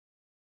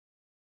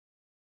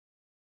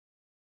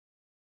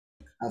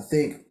I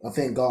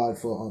thank God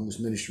for this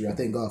ministry. I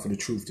thank God for the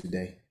truth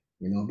today.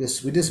 We're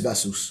just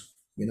vessels.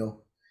 We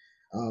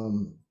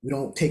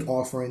don't take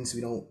offerings.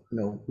 We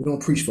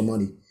don't preach for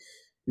money.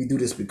 We do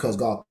this because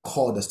God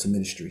called us to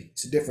ministry.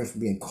 It's a difference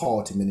from being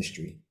called to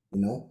ministry.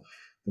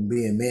 From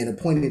being man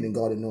appointed and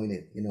God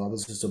anointed. I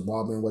was just a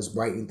barber in West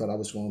Brighton, thought I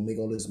was going to make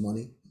all this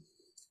money,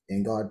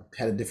 and God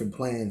had a different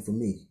plan for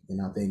me,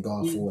 and I thank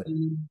God for it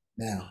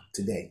now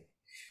today.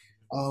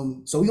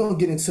 So we're gonna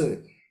get into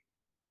it.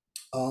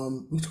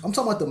 I'm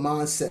talking about the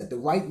mindset, the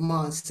right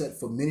mindset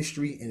for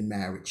ministry and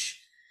marriage.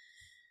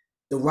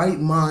 The right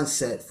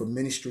mindset for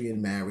ministry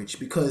and marriage,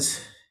 because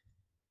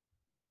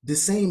the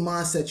same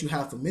mindset you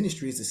have for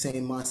ministry is the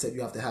same mindset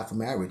you have to have for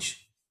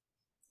marriage.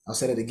 I'll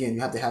say that again.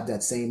 You have to have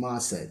that same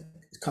mindset.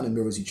 It kind of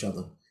mirrors each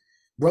other.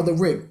 Brother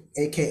Rick,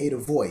 aka the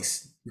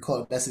Voice,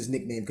 that's his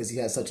nickname because he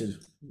has such a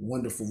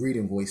wonderful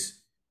reading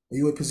voice. Are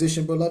you in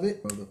position,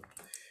 beloved? Brother.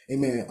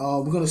 Amen.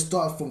 We're gonna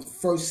start from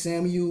 1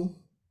 Samuel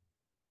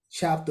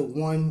chapter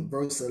 1,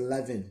 verse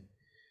 11.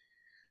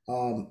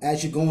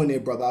 As you're going there,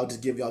 brother, I'll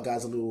just give y'all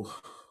guys a little.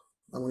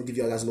 I want to give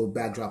y'all guys a little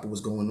backdrop of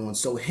what's going on.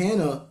 So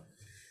Hannah,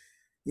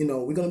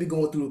 we're gonna be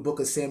going through the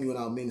book of Samuel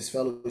in our men's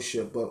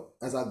fellowship. But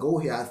as I go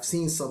here, I've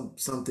seen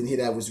something here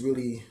that was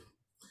really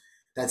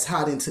that's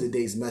tied into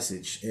today's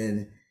message.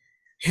 And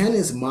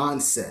Hannah's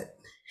mindset,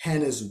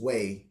 Hannah's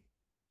way,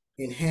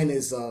 and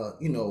Hannah's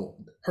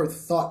her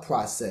thought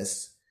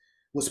process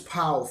was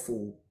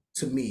powerful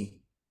to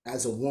me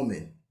as a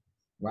woman,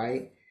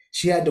 right?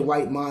 She had the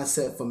right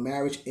mindset for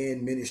marriage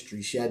and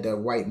ministry. She had the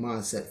right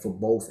mindset for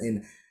both,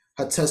 and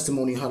her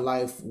testimony, her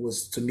life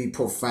was to me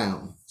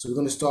profound. So we're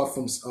going to start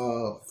from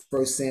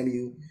 1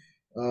 Samuel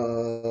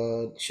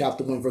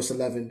chapter 1, verse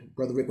 11.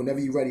 Brother Rick, whenever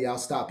you're ready, I'll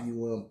stop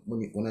you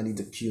when I need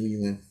to cue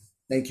you in.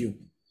 Thank you.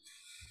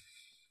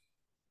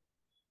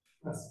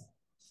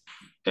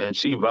 And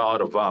she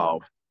vowed a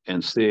vow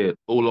and said,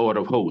 O Lord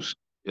of hosts,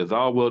 if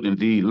thou wilt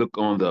indeed look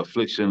on the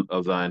affliction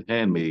of thine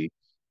handmaid,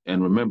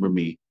 and remember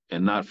me,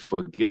 and not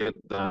forget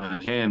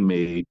thine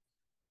handmaid,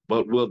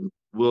 but wilt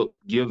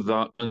give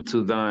thou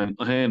unto thine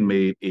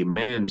handmaid a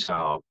man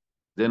child,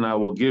 then I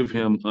will give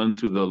him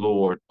unto the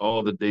Lord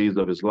all the days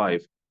of his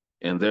life,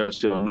 and there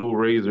shall no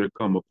razor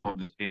come upon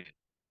his head.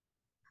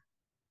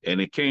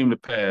 And it came to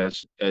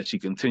pass, as she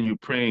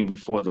continued praying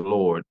before the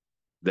Lord,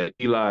 that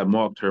Eli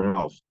marked her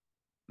mouth.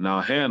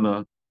 Now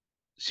Hannah,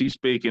 she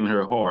spake in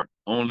her heart,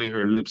 only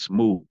her lips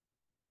moved,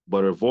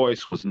 but her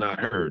voice was not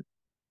heard.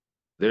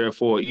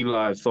 Therefore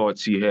Eli thought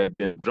she had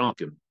been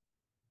drunken.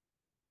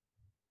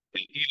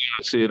 And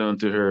Eli said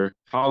unto her,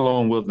 How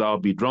long wilt thou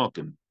be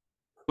drunken?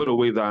 Put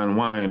away thine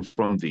wine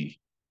from thee.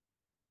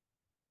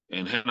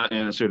 And Hannah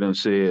answered and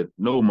said,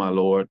 No, my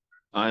lord,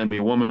 I am a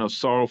woman of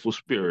sorrowful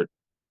spirit.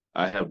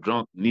 I have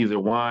drunk neither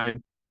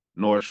wine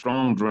nor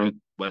strong drink,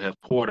 but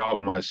have poured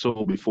out my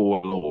soul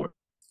before the Lord.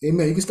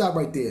 Amen. You can stop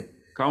right there.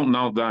 Count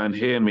now thine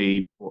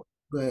handmaid. Go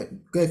ahead.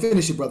 Go ahead.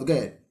 Finish it, brother. Go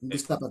ahead. You can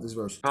stop at this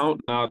verse.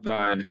 Count now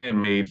thine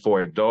handmaid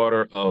for a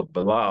daughter of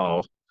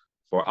Belial,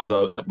 for out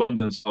of the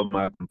abundance of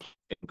my complaint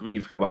and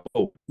grief have I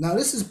hope. Now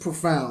this is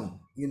profound.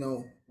 Give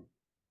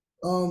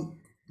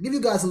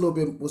you guys a little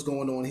bit what's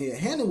going on here.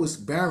 Hannah was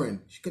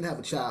barren. She couldn't have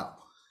a child.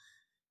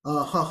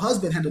 Her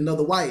husband had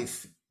another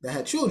wife that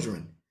had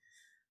children.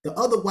 The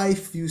other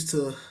wife used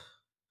to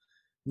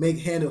make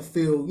Hannah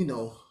feel,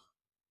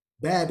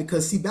 bad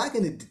because see, back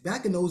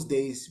in those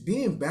days,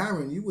 being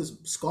barren, you was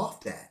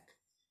scoffed at.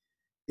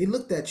 They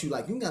looked at you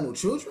like you ain't got no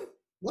children.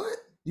 What?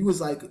 You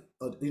was like,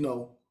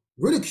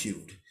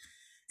 ridiculed.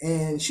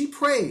 And she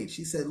prayed.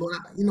 She said, Lord,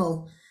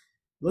 Lord,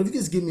 if you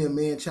just give me a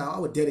man child, I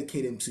would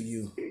dedicate him to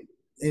you.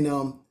 And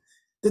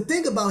the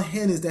thing about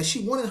Hannah is that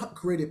she wanted her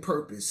created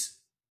purpose.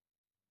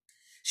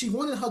 She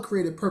wanted her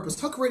created purpose.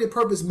 Her created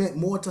purpose meant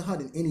more to her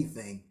than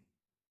anything.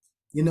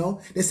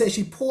 They said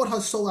she poured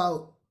her soul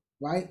out,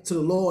 right, to the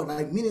Lord,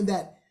 like meaning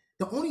that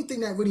the only thing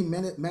that really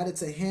mattered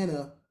to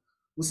Hannah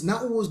was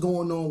not what was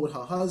going on with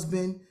her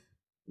husband,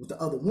 with the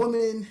other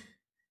woman,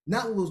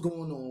 not what was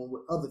going on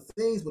with other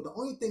things, but the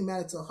only thing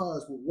mattered to her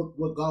is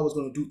what God was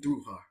going to do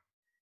through her.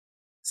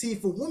 See,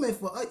 for women,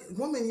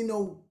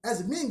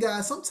 as men,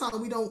 guys, sometimes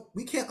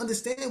we can't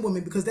understand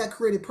women because that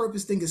creative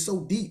purpose thing is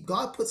so deep.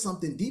 God put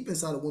something deep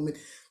inside a woman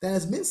that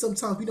as men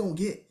sometimes we don't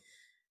get.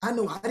 I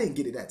know I didn't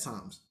get it at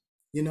times,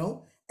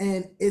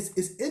 and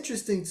it's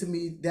interesting to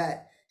me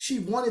that she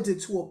wanted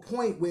it to a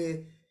point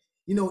where,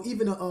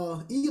 even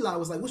Eli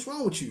was like, "What's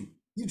wrong with you?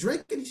 You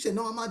drinking?" He said,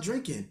 "No, I'm not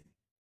drinking.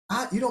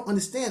 You don't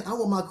understand. I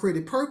want my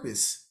creative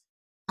purpose.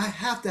 I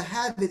have to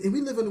have it." And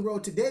we live in a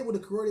world today where the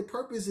creative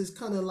purpose is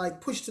kind of like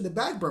pushed to the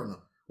back burner.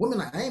 Women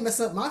like, I ain't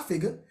messing up my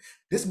figure.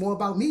 This is more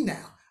about me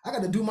now. I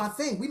got to do my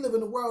thing. We live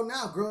in a world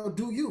now, girl,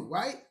 do you,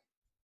 right?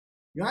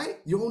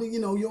 Right? You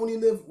only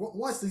live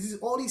once. There's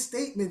all these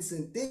statements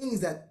and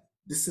things that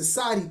the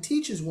society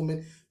teaches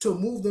women to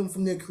move them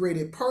from their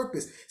creative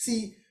purpose.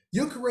 See,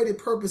 your creative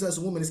purpose as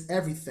a woman is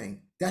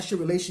everything. That's your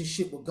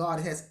relationship with God.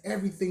 It has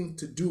everything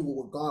to do with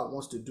what God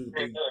wants to do.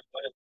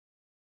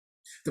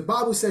 The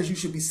Bible says you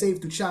should be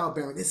saved through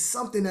childbearing. It's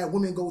something that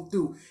women go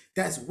through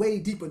that's way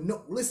deeper.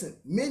 No, listen,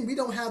 men, we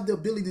don't have the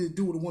ability to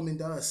do what a woman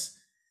does.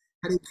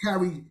 How they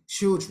carry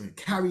children,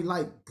 carry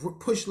life,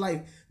 push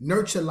life,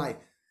 nurture life.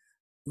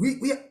 We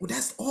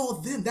that's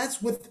all them.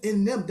 That's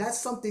within them.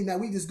 That's something that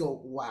we just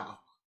go, wow.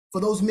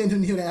 For those men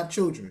in here that have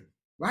children,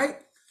 right?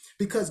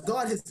 Because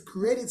God has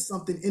created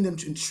something in them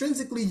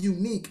intrinsically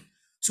unique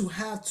to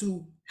have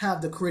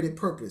the created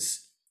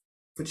purpose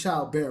for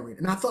childbearing.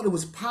 And I thought it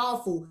was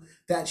powerful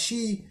that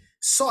she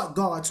sought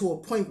God to a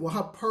point where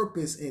her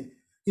purpose and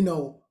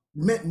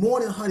meant more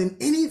than her than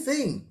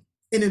anything.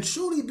 And to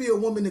truly be a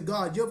woman of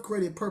God, your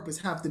created purpose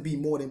have to be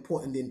more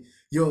important than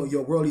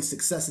your worldly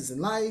successes in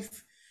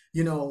life,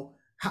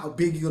 how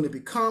big you're going to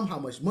become, how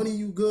much money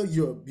you good,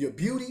 your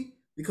beauty,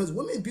 because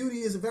women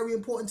beauty is very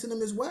important to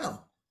them as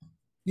well.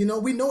 We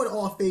know it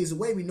all fades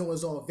away. We know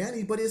it's all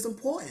vanity, but it's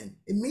important.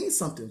 It means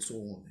something to a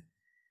woman.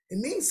 It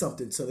means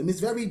something to them.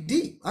 It's very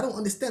deep. I don't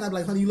understand. I'm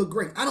like, honey, you look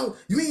great.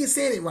 You ain't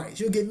saying it right.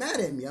 She'll get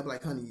mad at me. I'm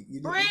like, honey, you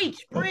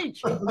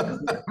preach.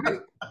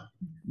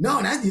 No,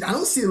 I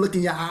don't see the look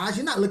in your eyes.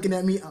 You're not looking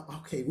at me.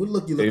 Okay, what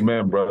look you looking?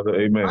 Amen, brother.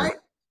 Amen. Right?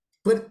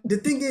 But the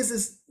thing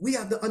is we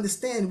have to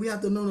understand. We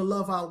have to learn to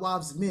love our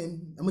wives,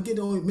 men. I'm gonna get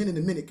on men in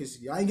a minute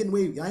because y'all ain't getting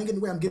away.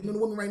 I'm getting on the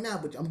women right now,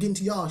 but I'm getting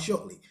to y'all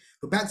shortly.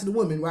 But back to the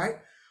women, right?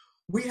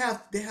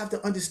 They have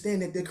to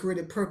understand that their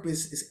created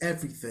purpose is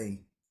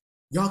everything.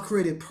 Y'all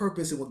created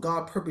purpose, and what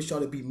God purposed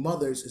y'all to be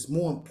mothers is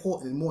more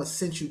important and more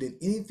essential than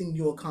anything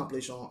you'll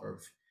accomplish on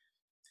earth.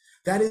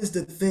 That is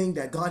the thing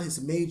that God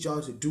has made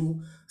y'all to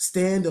do.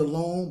 Stand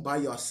alone by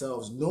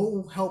yourselves.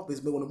 No help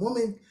is made. When a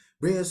woman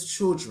bears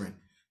children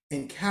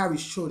and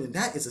carries children,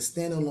 that is a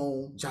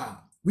standalone job.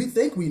 We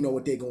think we know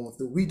what they're going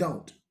through. We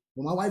don't.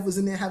 When my wife was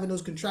in there having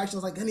those contractions, I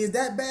was like, honey, is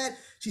that bad?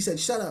 She said,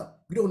 shut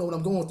up. You don't know what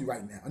I'm going through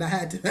right now. And I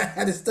had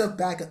to step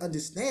back and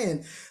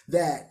understand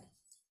that,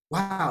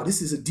 wow,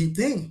 this is a deep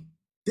thing.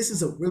 This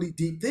is a really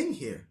deep thing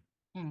here.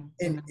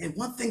 And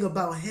one thing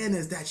about Hannah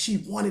is that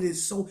she wanted it,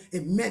 so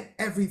it meant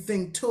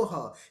everything to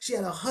her. She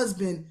had a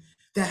husband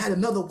that had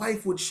another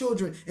wife with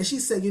children, and she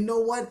said, you know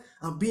what?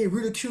 I'm being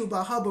ridiculed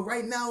by her, but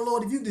right now,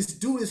 Lord, if you just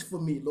do this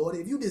for me, Lord,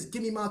 if you just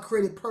give me my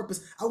created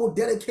purpose, I will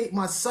dedicate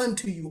my son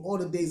to you all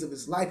the days of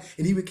his life.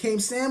 And he became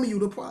Samuel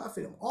the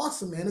prophet, an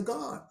awesome man of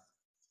God.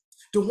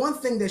 The one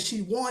thing that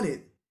she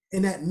wanted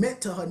and that meant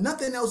to her,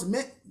 nothing else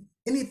meant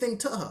anything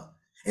to her.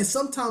 And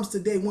sometimes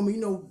today,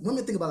 women,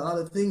 women think about a lot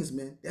of things,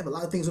 man. They have a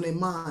lot of things on their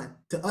mind.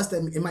 To us,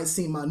 that it might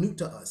seem minute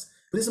to us,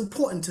 but it's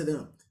important to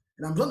them.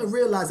 And I'm going to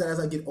realize that as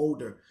I get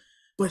older.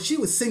 But she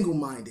was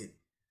single-minded.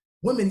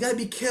 Women, you got to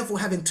be careful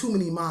having too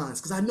many minds,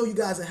 because I know you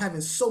guys are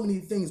having so many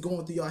things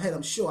going through your head.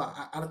 I'm sure.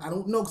 I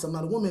don't know because I'm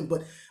not a woman,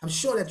 but I'm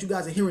sure that you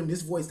guys are hearing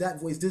this voice,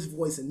 this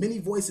voice, and many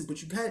voices. But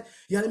you got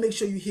to make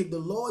sure you hear the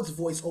Lord's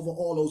voice over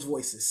all those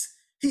voices.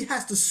 He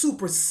has to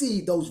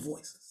supersede those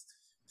voices.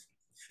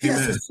 He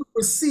has to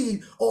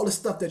supersede all the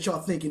stuff that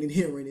y'all thinking and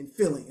hearing and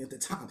feeling at the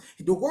time.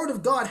 The word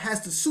of God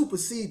has to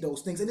supersede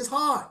those things. And it's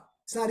hard.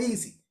 It's not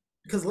easy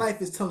because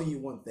life is telling you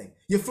one thing.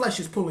 Your flesh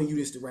is pulling you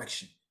this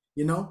direction.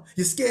 You're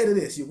scared of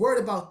this. You're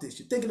worried about this.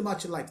 You're thinking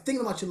about your life,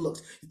 thinking about your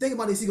looks. You're thinking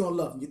about this, he's going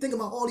to love you. You're thinking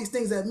about all these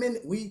things that men,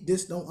 we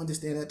just don't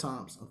understand at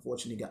times,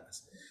 unfortunately,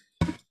 guys.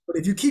 But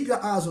if you keep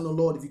your eyes on the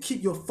Lord, if you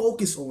keep your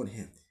focus on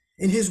him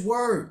and his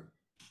word,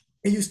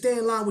 and you stay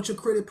in line with your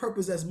created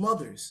purpose as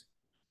mothers,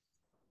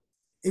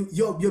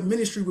 your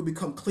ministry will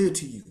become clear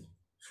to you.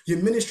 Your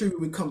ministry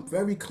will become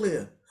very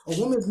clear. A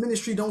woman's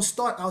ministry don't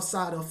start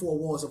outside of 4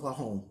 walls of her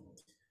home.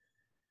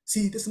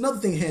 See, there's another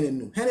thing Hannah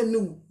knew. Hannah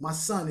knew my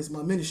son is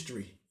my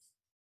ministry.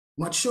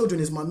 My children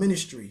is my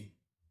ministry.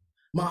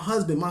 My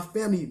husband, my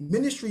family,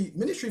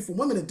 ministry for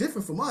women are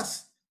different from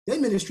us. Their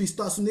ministry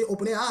starts when they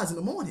open their eyes in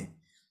the morning.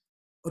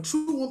 A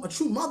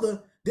true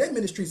mother, their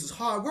ministries is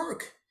hard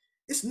work.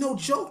 It's no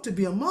joke to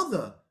be a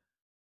mother.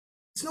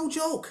 It's no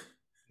joke.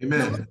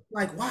 Amen.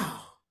 Like,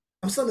 wow.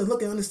 I'm starting to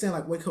look and understand,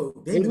 like, wait,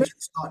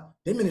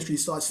 their ministry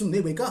starts soon.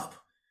 They wake up.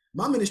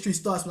 My ministry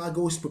starts when I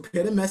go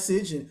prepare the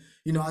message, and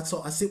I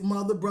sit with my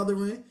other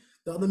brethren,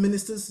 the other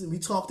ministers, and we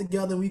talk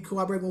together and we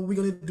collaborate what we're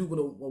gonna do. But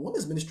a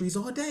woman's ministry is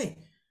all day.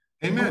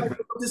 Amen.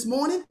 This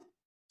morning,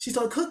 she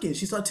started cooking.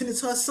 She started tending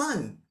to her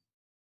son.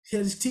 She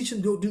had to teach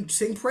him,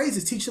 sing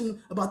praises, teach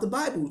him about the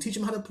Bible, teach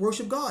him how to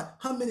worship God.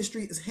 Her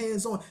ministry is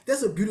hands-on.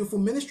 That's a beautiful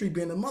ministry,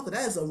 being a mother.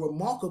 That is a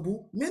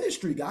remarkable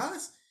ministry,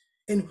 guys.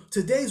 And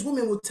today's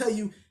women will tell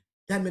you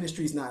that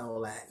ministry is not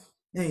all that.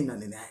 There ain't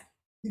nothing in that.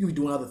 You can be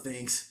doing other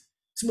things.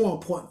 It's more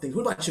important things.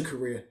 What about your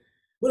career?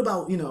 What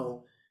about,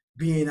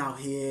 being out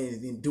here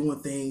and doing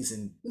things?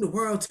 And the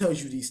world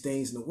tells you these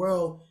things, and the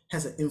world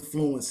has an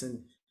influence,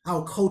 and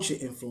our culture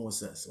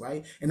influences us,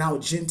 right? And our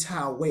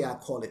Gentile way, I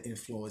call it,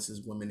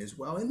 influences women as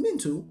well, and men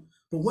too.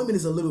 But women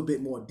is a little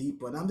bit more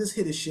deeper. And I'm just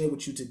here to share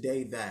with you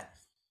today that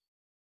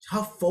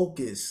her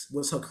focus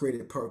was her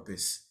created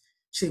purpose.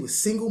 She was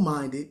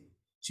single-minded.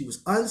 She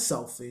was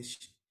unselfish,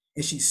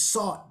 and she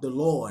sought the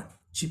Lord.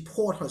 She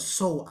poured her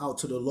soul out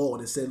to the Lord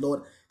and said,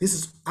 Lord,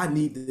 I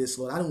need this,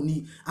 Lord.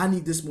 I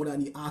need this more than I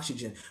need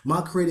oxygen.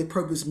 My created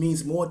purpose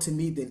means more to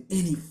me than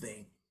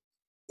anything.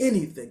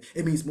 Anything.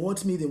 It means more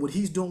to me than what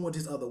he's doing with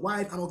his other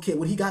wife. I don't care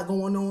what he got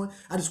going on.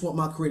 I just want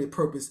my created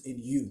purpose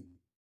in you.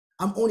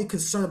 I'm only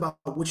concerned about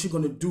what you're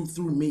going to do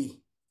through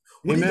me.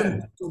 What are you going to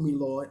do through me,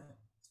 Lord?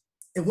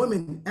 And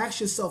women,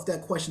 ask yourself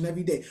that question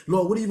every day.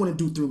 Lord, what do you want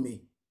to do through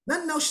me?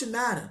 Nothing else should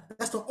matter.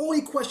 That's the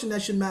only question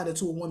that should matter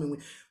to a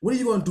woman. What are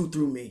you going to do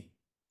through me?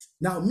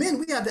 Now, men,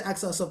 we have to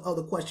ask ourselves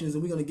other questions,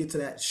 and we're going to get to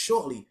that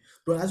shortly.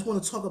 But I just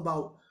want to talk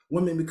about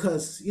women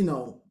because, you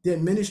know, their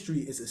ministry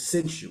is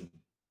essential.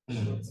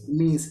 It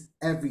means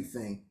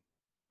everything.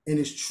 And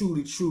it's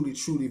truly, truly,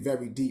 truly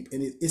very deep.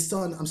 And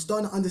I'm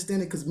starting to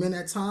understand it because men,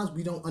 at times,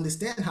 we don't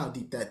understand how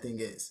deep that thing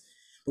is.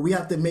 But we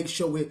have to make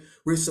sure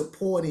we're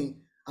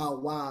supporting our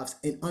wives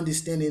and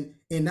understanding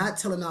and not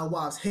telling our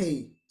wives,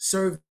 hey,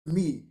 serve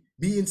me,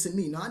 be into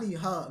me. No, I need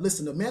her.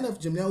 Listen, the man of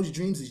Janelle's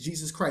dreams is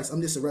Jesus Christ.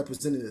 I'm just a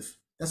representative.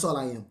 That's all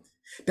I am.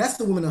 That's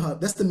the woman of her.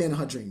 That's the man of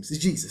her dreams.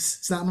 It's Jesus.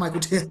 It's not Michael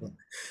Taylor,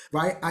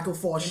 right? I can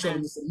fall short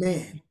of this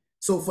man.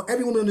 So for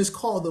every woman on this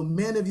call, the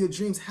man of your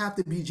dreams have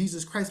to be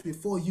Jesus Christ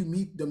before you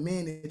meet the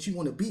man that you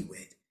want to be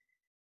with.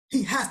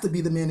 He has to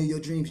be the man of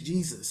your dreams,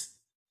 Jesus.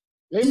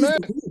 Amen.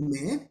 He's the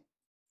real man.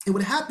 And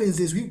what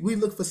happens is we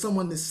look for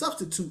someone to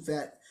substitute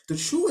that, the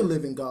true and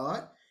living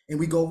God, and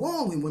we go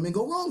wrong, and women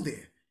go wrong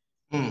there.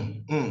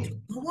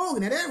 Go wrong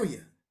in that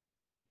area.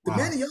 The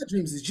man of your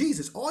dreams is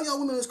Jesus. All y'all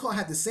women in this call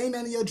have the same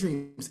man of your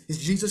dreams. It's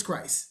Jesus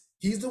Christ.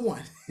 He's the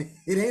one.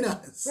 It ain't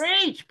us.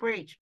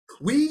 Preach.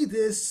 We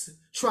just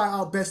try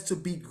our best to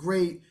be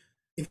great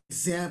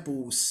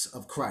examples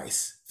of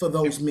Christ for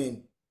those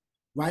men,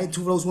 right?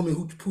 To those women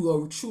who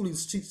are truly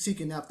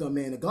seeking after a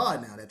man of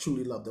God now, that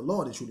truly love the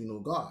Lord and truly know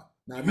God.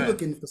 Now, if you're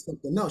looking for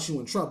something else, you're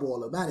in trouble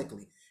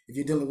automatically. If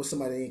you're dealing with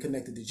somebody that ain't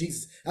connected to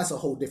Jesus, that's a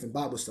whole different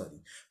Bible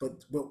study.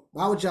 But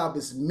our job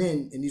as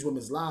men in these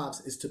women's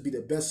lives is to be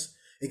the best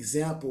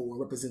example and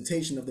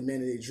representation of the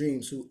man of their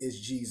dreams, who is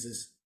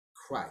Jesus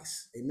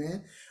Christ.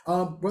 Amen.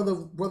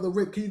 Brother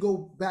Rick, can you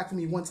go back for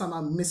me? One time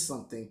I missed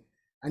something.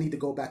 I need to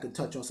go back and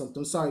touch on something.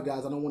 I'm sorry,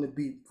 guys. I don't want to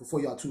be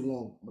before y'all too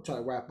long. I'm gonna try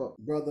to wrap up.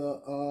 Brother,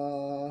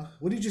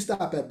 what did you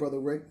stop at, Brother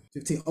Rick?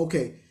 15.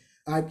 Okay.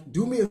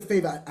 Do me a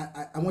favor.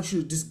 I want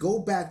you to just go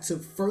back to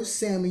 1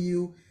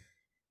 Samuel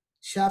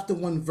chapter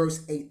 1,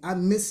 verse 8. I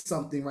missed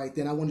something right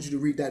then. I wanted you to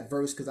read that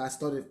verse because I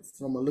started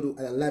from a little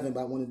at 11,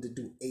 but I wanted to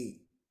do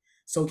 8.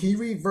 So can you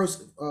read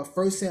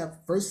 1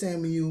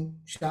 Samuel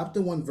chapter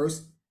 1,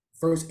 verse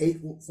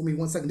 8 for me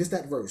 1 second? Just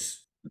that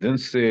verse. Then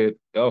said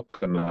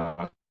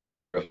Elkanah,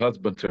 her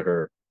husband, to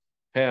her,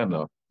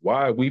 Hannah,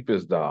 why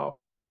weepest thou?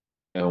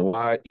 And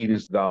why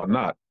eatest thou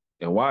not?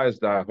 And why is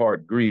thy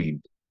heart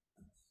grieved?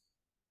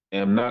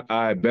 Am not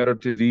I better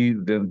to thee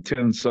than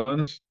 10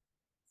 sons?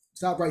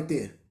 Stop right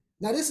there.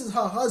 Now this is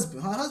her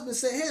husband. Her husband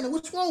said, Hannah,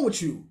 what's wrong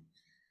with you?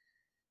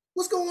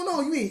 What's going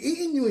on? You ain't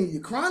eating, you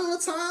crying all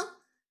the time?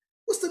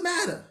 What's the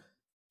matter?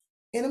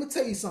 And I'm gonna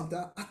tell you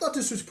something. I thought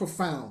this was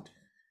profound.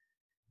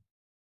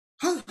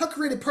 Her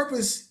created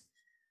purpose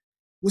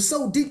was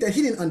so deep that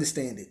he didn't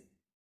understand it.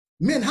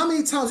 Men, how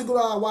many times we go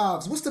to our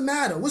wives? What's the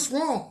matter? What's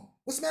wrong?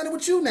 What's the matter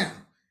with you now?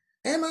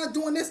 Am I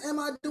doing this? Am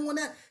I doing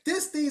that?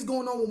 There's things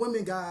going on with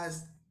women,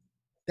 guys,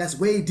 that's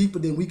way deeper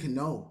than we can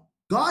know.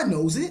 God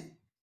knows it.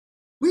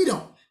 We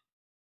don't.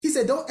 He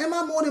said, am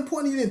I more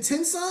important to you than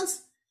 10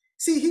 sons?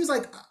 See, he was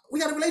like, we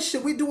got a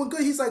relationship, we're doing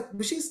good. He's like,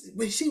 but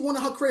she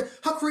wanted her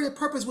creative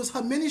purpose was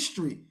her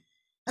ministry.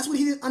 That's what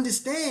he didn't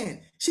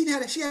understand. She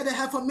had to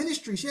have her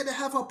ministry. She had to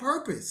have her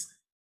purpose.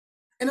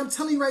 And I'm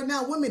telling you right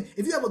now, women,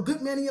 if you have a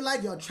good man in your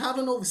life, you're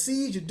traveling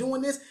overseas, you're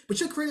doing this,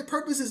 but your creative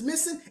purpose is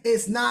missing,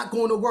 it's not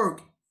going to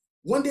work.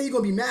 One day you're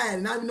going to be mad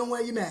and not even know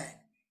why you're mad.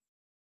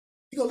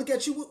 He's going to look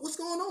at you, what's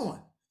going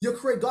on? Your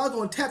creator, God's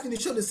going to tap you in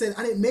the shoulder and say,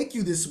 I didn't make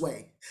you this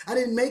way. I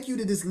didn't make you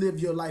to just live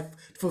your life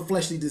for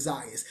fleshly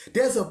desires.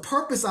 There's a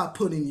purpose I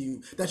put in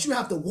you that you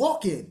have to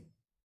walk in.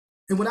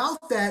 And without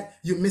that,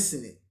 you're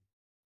missing it.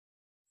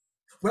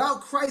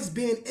 Without Christ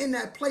being in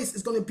that place,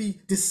 it's going to be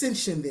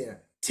dissension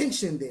there,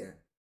 tension there.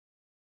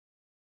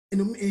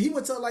 And he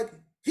would tell, like,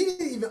 he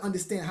didn't even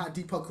understand how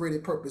deep her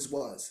creative purpose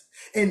was.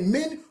 And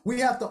men, we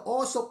have to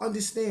also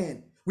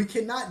understand, we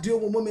cannot deal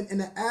with women in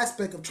the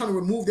aspect of trying to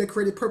remove their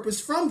creative purpose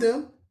from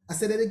them. I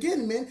said that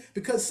again, men,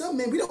 because some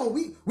men,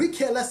 we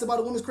care less about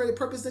a woman's creative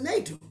purpose than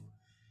they do.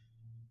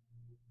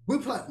 We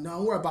like, no,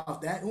 don't worry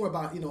about that. Don't worry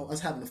about, us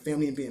having a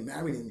family and being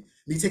married and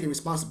me taking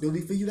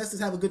responsibility for you. Let's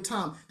just have a good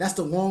time. That's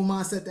the wrong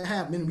mindset to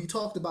have. Men, we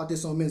talked about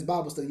this on Men's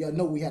Bible Study. Y'all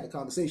know we had a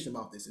conversation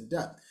about this in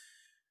depth.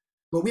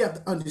 But we have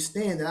to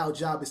understand that our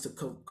job is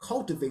to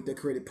cultivate that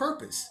creative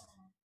purpose.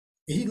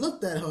 And he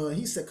looked at her and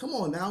he said, come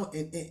on now.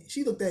 And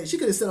she looked at, she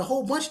could have said a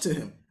whole bunch to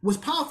him. What's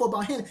powerful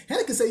about Hannah,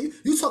 Hannah could say,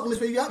 you talking this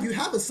way, you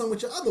have a son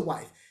with your other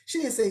wife. She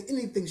didn't say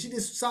anything. She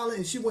just silent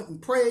and she went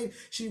and prayed.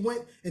 She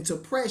went into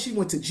prayer. She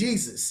went to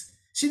Jesus.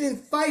 She didn't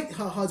fight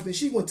her husband.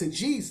 She went to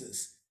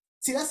Jesus.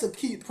 See, that's a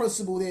key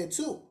principle there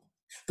too.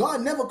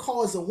 God never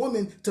calls a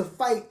woman to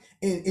fight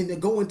and to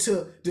go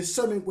into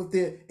discernment with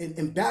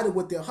and battle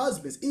with their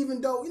husbands,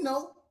 even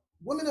though,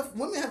 Women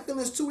have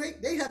feelings too.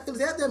 They have feelings.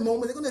 They have their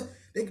moments.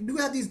 They do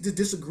have these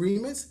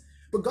disagreements.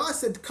 But God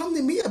said, "Come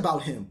to me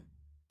about him.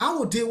 I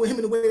will deal with him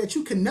in a way that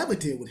you can never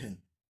deal with him."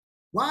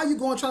 Why are you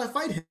going to try to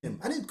fight him?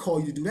 I didn't call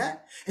you to do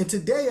that. And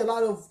today,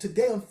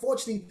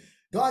 unfortunately,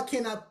 God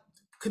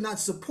could not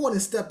support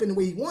and step in the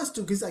way he wants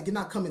to, because like, you're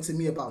not coming to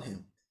me about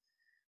him.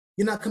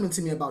 You're not coming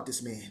to me about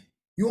this man.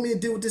 You want me to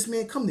deal with this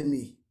man? Come to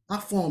me. I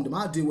formed him.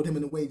 I'll deal with him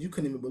in a way you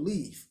couldn't even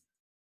believe.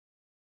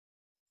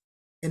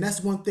 And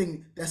that's one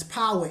thing, that's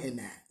power in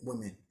that,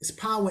 women. It's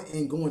power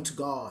in going to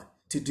God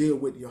to deal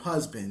with your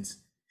husbands.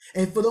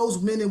 And for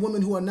those men and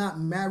women who are not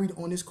married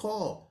on this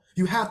call,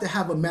 you have to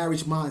have a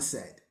marriage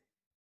mindset.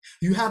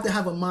 You have to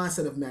have a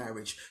mindset of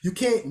marriage. You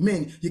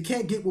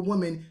can't get with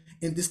women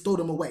and just throw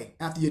them away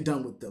after you're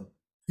done with them.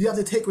 You have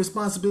to take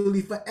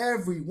responsibility for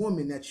every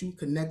woman that you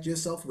connect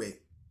yourself with.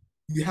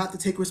 You have to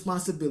take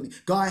responsibility.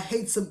 God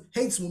hates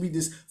when we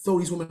just throw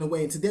these women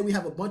away. And today we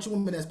have a bunch of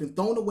women that's been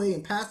thrown away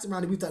and passed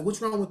around, and we thought,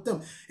 what's wrong with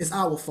them? It's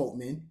our fault,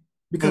 man.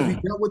 Because we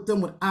dealt with them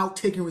without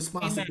taking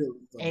responsibility.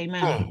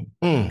 Amen.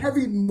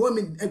 Every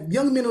woman,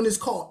 young men on this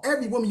call,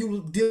 every woman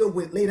you deal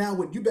with, lay down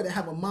with, you better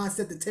have a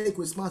mindset to take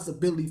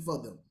responsibility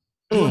for them.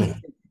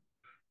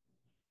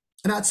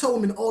 And I tell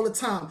women all the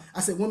time,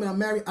 I said, women, I'm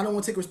married. I don't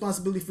want to take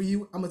responsibility for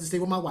you. I'm going to stay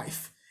with my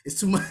wife. It's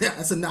too much.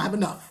 I said, no, I have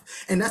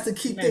enough. And that's the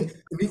key thing.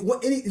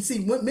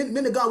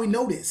 Men of God, we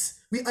know this.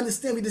 We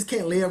understand we just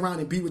can't lay around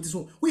and be with this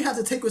woman. We have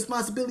to take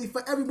responsibility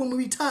for every woman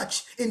we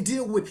touch and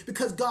deal with,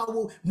 because God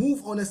will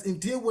move on us and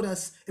deal with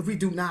us if we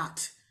do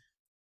not.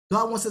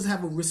 God wants us to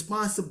have a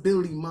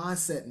responsibility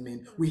mindset,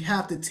 men. We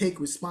have to take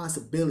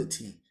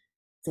responsibility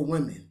for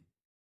women.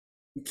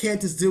 We can't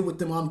just deal with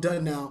them. I'm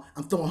done now.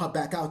 I'm throwing her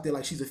back out there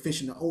like she's a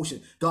fish in the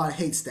ocean. God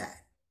hates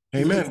that.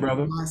 Amen,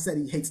 brother.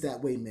 Mindset, he hates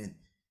that way, man.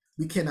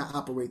 We cannot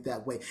operate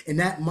that way. And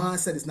that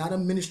mindset is not a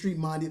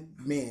ministry-minded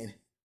man.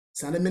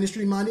 It's not a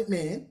ministry-minded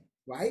man,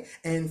 right?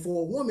 And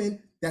for a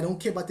woman that don't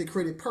care about their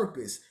created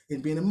purpose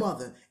in being a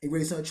mother and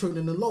raising her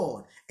children in the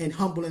Lord and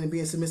humbling and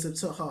being submissive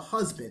to her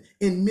husband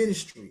in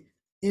ministry,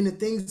 in the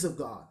things of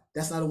God,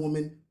 that's not a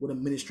woman with a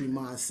ministry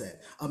mindset.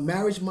 A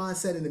marriage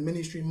mindset and a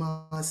ministry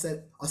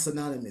mindset are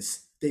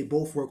synonymous. They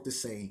both work the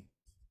same.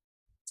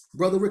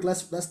 Brother Rick,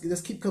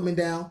 let's keep coming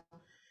down.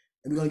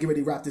 And we're going to get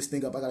ready to wrap this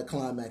thing up. I got to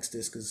climax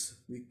this because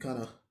we kind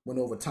of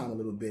went over time a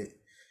little bit.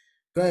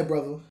 Go ahead,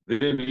 brother.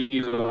 Then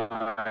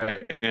Eli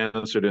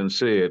answered and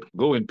said,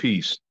 Go in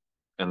peace,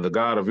 and the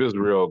God of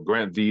Israel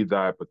grant thee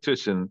thy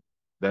petition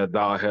that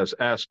thou hast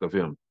asked of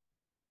him.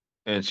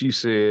 And she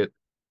said,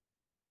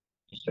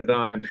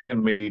 Thine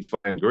handmaid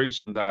find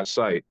grace in thy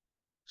sight.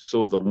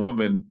 So the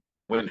woman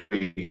went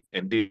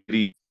and did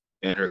eat,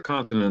 and her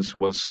countenance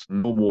was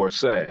no more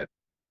sad.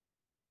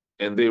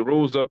 And they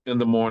rose up in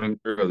the morning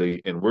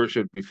early and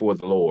worshipped before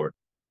the Lord,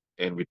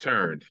 and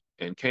returned,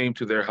 and came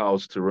to their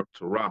house to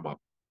Ramah.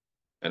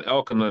 And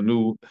Elkanah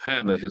knew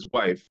Hannah his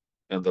wife,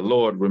 and the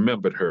Lord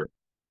remembered her.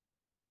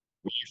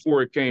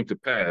 Before it came to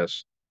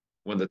pass,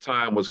 when the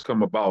time was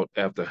come about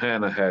after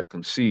Hannah had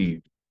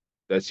conceived,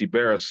 that she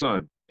bare a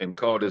son, and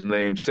called his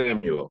name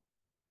Samuel,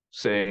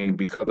 saying,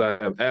 Because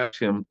I have asked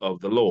him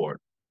of the Lord.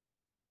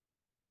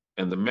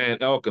 And the man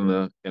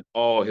Elkanah and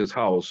all his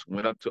house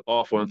went up to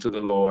offer unto the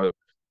Lord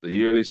the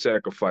yearly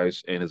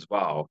sacrifice and his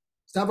vow.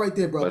 Stop right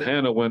there, brother. But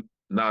Hannah went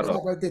not up.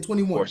 Stop right there,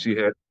 21. For she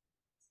had...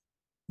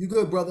 You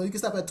good, brother. You can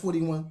stop at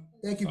 21.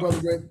 Thank you,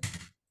 Brother Rick.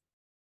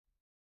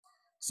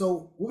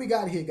 So what we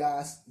got here,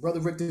 guys,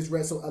 Brother Rick just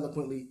read so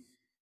eloquently.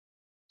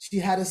 She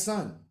had a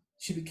son.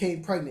 She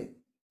became pregnant.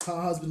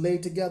 Her husband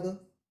laid together.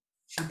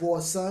 She bore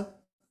a son.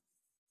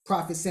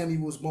 Prophet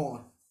Samuel was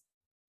born,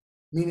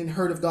 meaning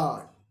heard of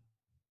God.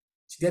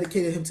 She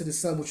dedicated him to the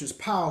son, which was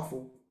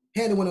powerful.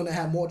 Hannah went on to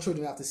have more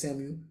children after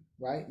Samuel,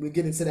 right? We'll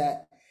get into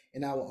that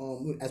in our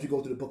as we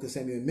go through the book of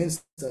Samuel in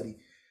men's study.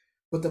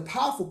 But the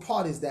powerful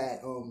part is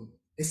that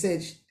she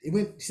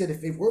said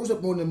if they rose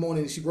up in the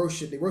morning and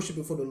they worshiped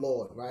before the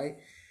Lord, right?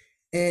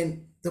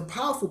 And the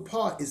powerful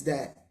part is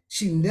that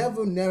she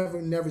never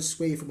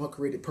swayed from her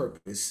created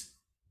purpose.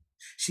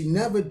 She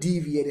never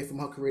deviated from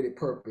her created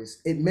purpose.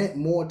 It meant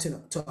more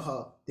to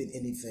her than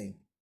anything.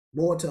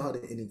 More to her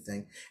than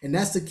anything. And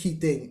that's the key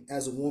thing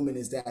as a woman,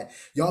 is that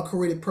y'all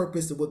created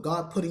purpose, that what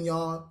God put in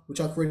y'all, which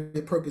y'all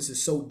created purpose,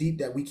 is so deep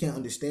that we can't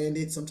understand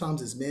it.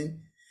 Sometimes as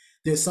men,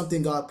 there's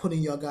something God put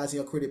in y'all guys in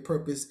your created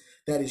purpose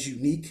that is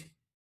unique.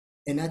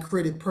 And that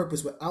created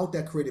purpose, without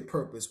that created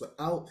purpose,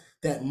 without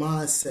that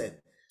mindset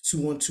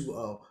to want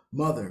to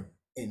mother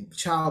and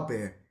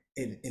childbear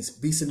and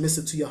be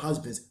submissive to your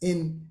husbands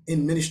in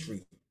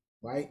ministry,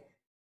 right?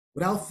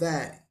 Without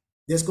that,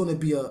 there's going to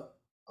be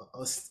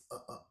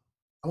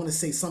I want to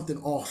say something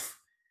off.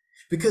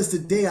 Because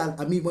today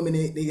I meet women,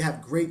 they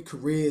have great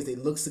careers, they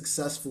look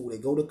successful, they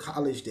go to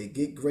college, they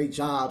get great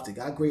jobs, they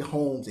got great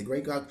homes,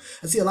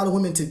 I see a lot of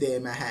women today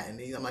in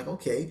Manhattan. I'm like,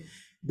 okay,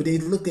 but they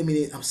look at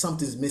me,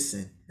 something's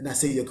missing. And I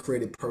say your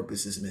created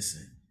purpose is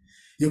missing.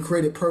 Your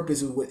created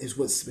purpose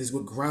is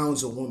what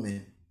grounds a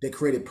woman. Their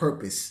created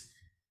purpose,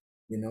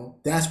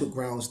 that's what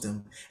grounds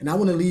them. And I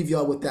want to leave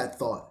y'all with that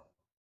thought.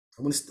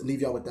 I'm going to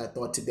leave y'all with that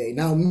thought today.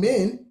 Now,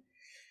 men,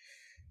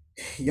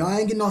 y'all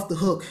ain't getting off the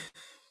hook.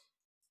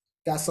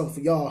 Got something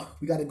for y'all.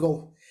 We got to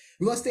go.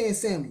 We're going to stay in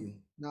Samuel.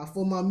 Now,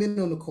 for my men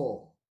on the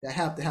call that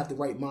have to have the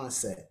right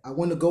mindset, I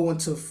want to go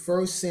into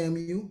 1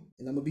 Samuel,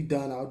 and I'm going to be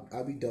done.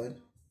 I'll be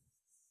done.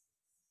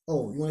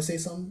 Oh, you want to say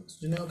something,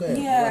 Janelle? Go ahead.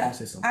 Yeah,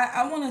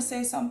 I want to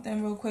say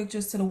something real quick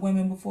just to the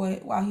women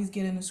while he's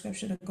getting the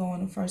scripture to go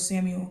into 1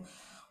 Samuel.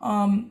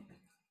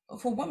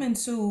 For women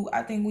too,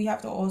 I think we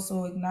have to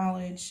also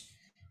acknowledge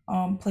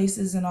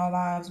places in our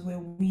lives where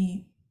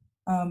we've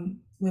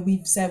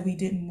said we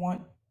didn't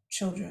want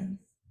children.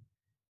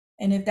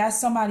 And if that's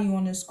somebody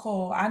on this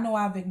call, I know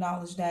I've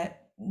acknowledged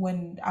that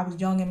when I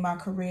was young in my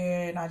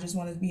career and I just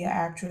wanted to be an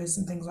actress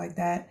and things like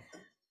that.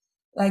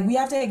 Like, we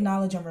have to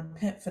acknowledge and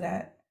repent for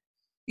that.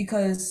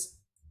 Because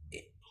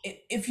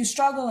if you're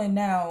struggling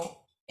now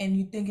and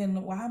you're thinking,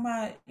 why am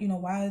I,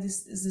 why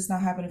is this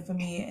not happening for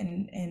me?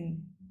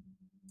 And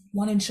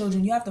wanting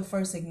children, you have to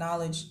first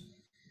acknowledge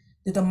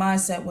that the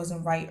mindset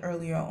wasn't right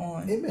earlier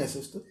on. Amen,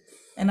 sister.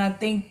 And I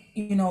think,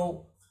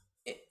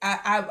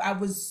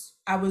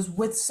 I was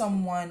with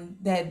someone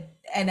that,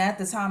 and at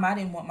the time I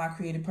didn't want my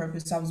creative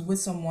purpose. I was with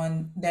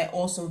someone that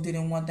also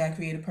didn't want that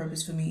creative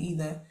purpose for me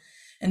either.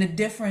 And the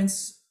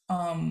difference,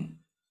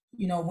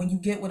 when you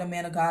get with a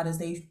man of God is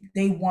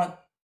they want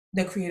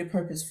the creative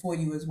purpose for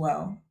you as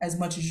well, as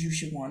much as you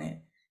should want it.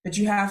 But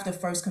you have to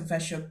first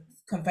confess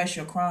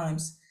your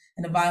crimes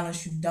and the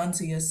violence you've done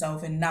to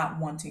yourself and not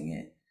wanting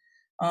it.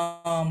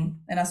 And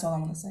that's all I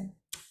want to say.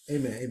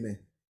 Amen. Amen.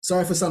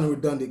 Sorry for sounding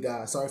redundant,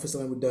 guys. Sorry for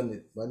sounding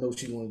redundant. But I know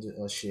she wanted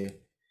to share.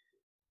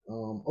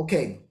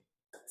 Okay.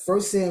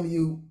 1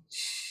 Samuel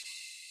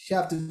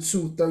chapter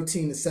 2,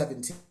 13 to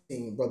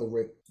 17, Brother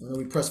Rick. I know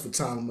we pressed for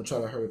time. I'm going to try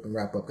to hurry up and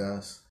wrap up,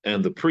 guys.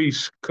 And the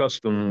priest's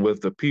custom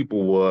with the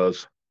people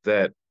was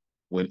that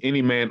when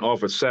any man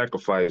offered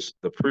sacrifice,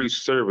 the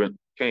priest's servant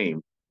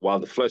came while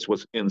the flesh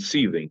was in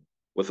seething,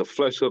 with a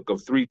flesh hook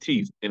of 3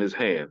 teeth in his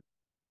hand,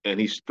 and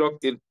he struck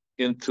it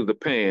into the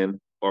pan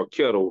or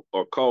kettle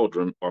or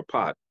cauldron or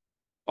pot.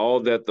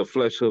 All that the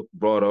flesh hook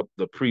brought up,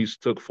 the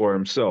priest took for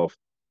himself.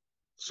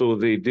 So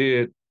they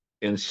did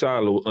in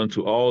Shiloh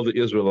unto all the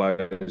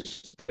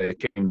Israelites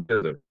that came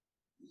thither.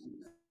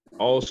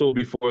 Also,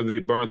 before they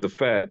burned the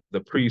fat,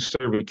 the priest's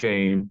servant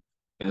came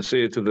and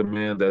said to the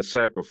man that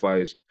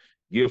sacrificed,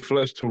 give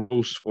flesh to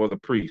roast for the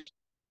priest,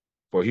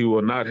 for he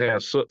will not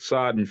have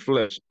sodden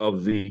flesh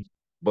of thee,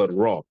 but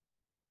raw.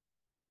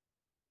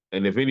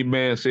 And if any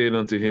man said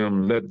unto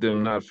him, let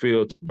them not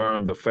fail to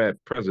burn the fat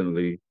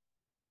presently,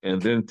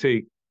 and then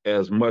take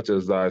as much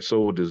as thy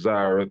soul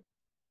desireth,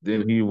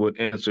 then he would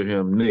answer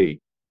him, nay,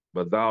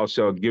 but thou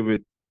shalt give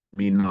it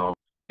me now,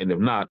 and if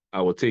not,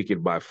 I will take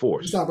it by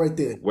force. Stop right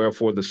there.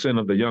 Wherefore the sin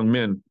of the young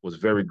men was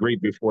very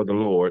great before the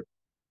Lord,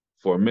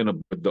 for men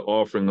of the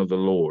offering of the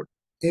Lord.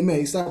 Amen.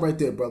 You stop right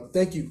there, brother.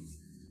 Thank you.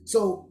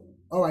 So,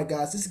 all right,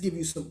 guys, just to give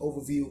you some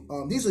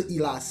overview. These are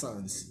Eli's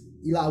sons.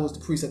 Eli was the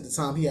priest at the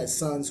time. He had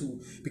sons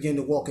who began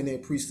to walk in their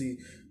priestly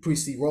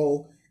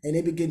role, and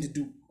they began to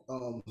do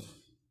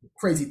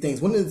crazy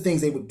things. One of the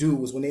things they would do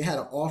was when they had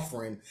an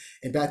offering,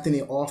 and back then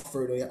their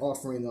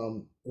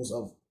offering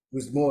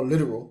was more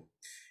literal,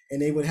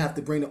 and they would have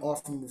to bring the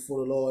offering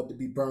before the Lord to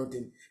be burnt,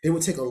 and they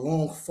would take a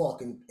long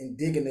fork and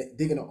dig in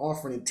the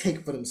offering and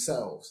take for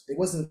themselves. It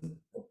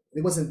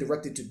wasn't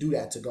directed to do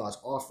that to God's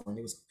offering.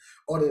 It was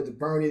ordered to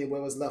burn it, and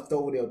what was left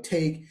over they'll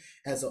take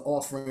as an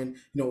offering,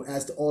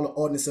 as all the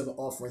ordinance of an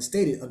offering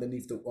stated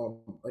underneath the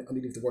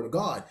word of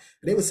God.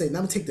 But they would say, now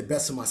I'm gonna take the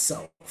best of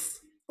myself.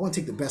 I want to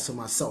take the best of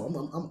myself.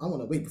 I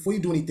want to wait before you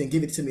do anything.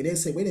 Give it to me. They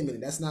say, wait a minute,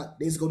 that's not.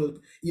 They just go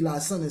to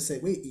Eli's son and say,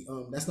 wait,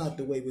 that's not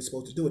the way we're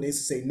supposed to do it. They used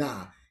to say,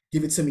 nah,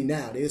 give it to me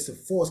now. They used to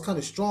force, kind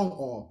of strong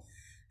arm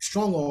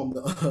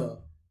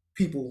the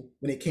people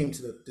when they came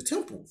to the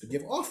temple to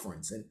give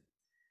offerings. And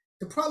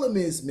the problem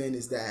is, men,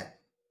 is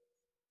that,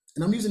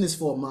 and I'm using this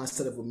for a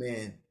mindset of a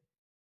man,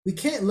 we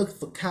can't look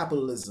for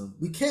capitalism.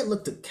 We can't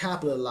look to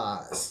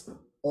capitalize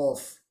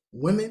off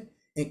women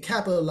and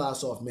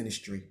capitalize off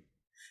ministry.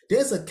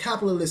 There's a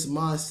capitalist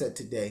mindset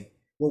today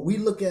where we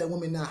look at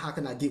women now, how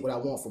can I get what I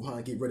want from her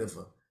and get rid of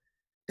her?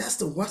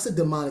 That's a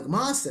demonic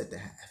mindset to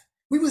have.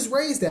 We was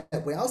raised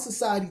that way. Our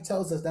society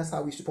tells us that's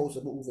how we're supposed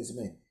to move as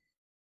men.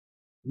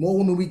 The more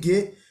women we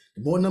get,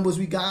 the more numbers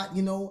we got,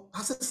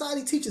 our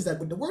society teaches that,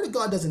 but the word of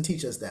God doesn't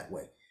teach us that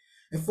way.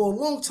 And for a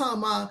long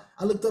time,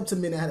 I looked up to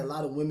men that had a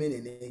lot of women,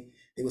 and they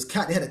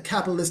had a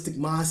capitalistic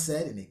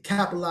mindset, and they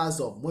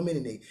capitalized off women,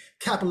 and they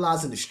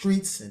capitalized in the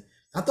streets. And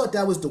I thought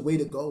that was the way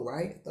to go,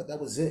 right? I thought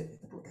that was it.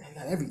 I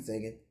got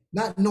everything, and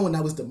not knowing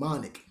that was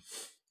demonic.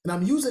 And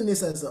I'm using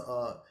this as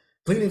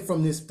gleaning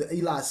from the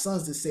Eli's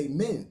sons to say,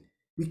 men,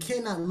 we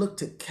cannot look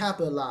to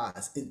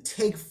capitalize and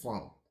take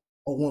from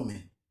a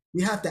woman.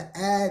 We have to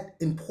add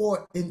and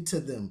pour into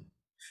them.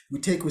 We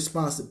take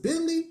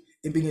responsibility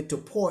and begin to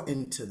pour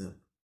into them.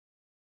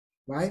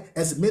 Right?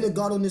 As the men of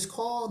God on this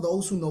call,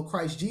 those who know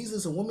Christ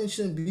Jesus, a woman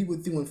shouldn't be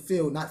with you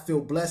and not feel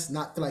blessed,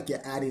 not feel like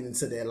you're adding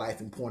into their life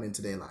and pouring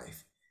into their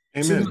life.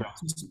 Amen.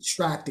 Just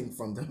distracting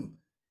from them.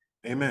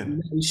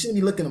 Amen. We shouldn't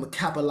be looking to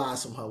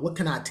capitalize from her. What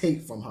can I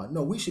take from her?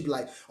 No, we should be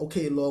like,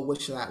 okay, Lord, what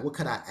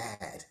could I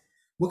add?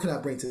 What can I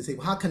bring to the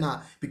table? How can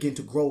I begin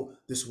to grow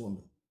this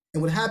woman?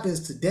 And what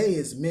happens today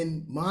is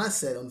men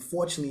mindset,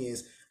 unfortunately,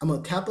 is I'm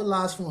gonna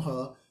capitalize from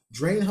her,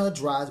 drain her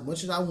dry as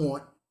much as I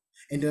want,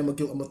 and then I'm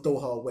gonna throw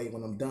her away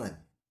when I'm done.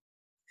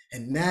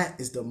 And that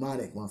is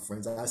demonic, my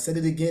friends. I said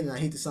it again, and I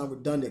hate to sound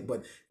redundant,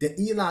 but the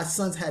Eli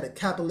sons had a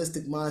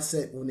capitalistic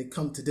mindset when it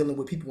comes to dealing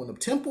with people in the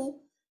temple,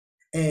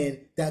 and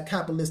that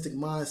capitalistic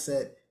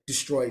mindset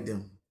destroyed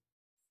them.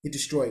 It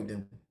destroyed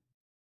them.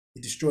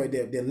 It destroyed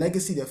their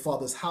legacy, their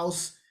father's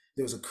house.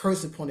 There was a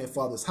curse upon their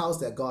father's house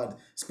that God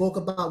spoke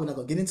about. We're not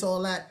going to get into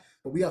all that,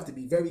 but we have to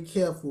be very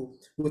careful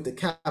with the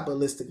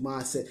capitalistic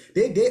mindset.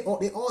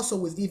 They also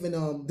was even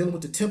dealing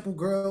with the temple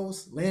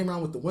girls, laying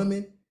around with the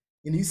women.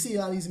 And you see a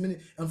lot of these men,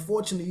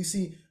 unfortunately, you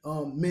see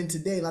men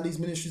today, a lot of these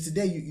ministries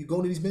today, you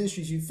go to these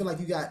ministries, you feel like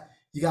you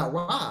got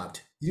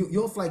robbed. You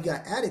don't feel like you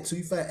got addicted. So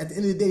you feel like at the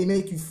end of the day, they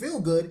make you feel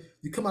good.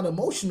 You come out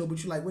emotional,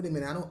 but you're like, wait a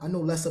minute, I know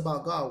less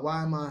about God.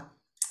 Why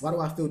do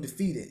I feel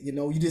defeated? You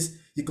know,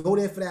 you go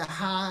there for that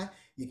high,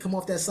 you come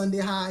off that Sunday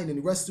high, and then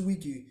the rest of the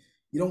week you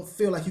don't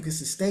feel like you can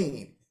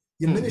sustain.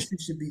 Your ministry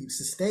should be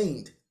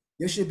sustained.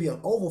 There should be an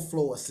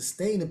overflow of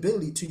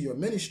sustainability to your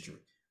ministry.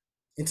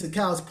 And to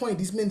Kyle's point,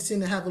 these men seem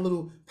to have a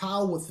little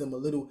power with them, a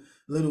little,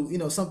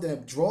 something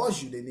that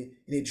draws you. And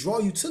they draw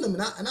you to them.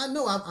 And I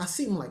know I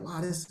see them like,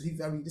 wow, this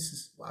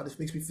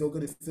makes me feel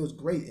good. It feels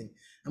great. And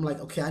I'm like,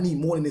 okay, I need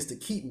more than this to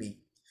keep me.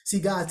 See,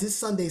 guys, this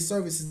Sunday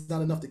service is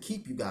not enough to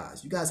keep you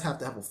guys. You guys have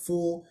to have a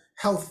full,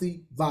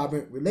 healthy,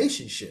 vibrant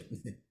relationship.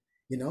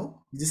 You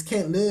just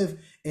can't live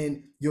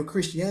in your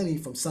Christianity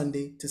from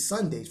Sunday to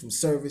Sunday, from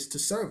service to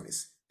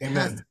service. It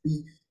has to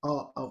be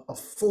a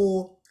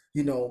full,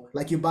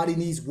 like your body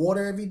needs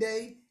water every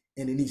day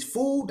and it needs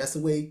food. That's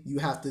the way you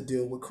have to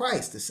deal with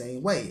Christ, the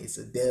same way. It's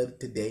a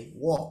day-to-day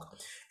walk.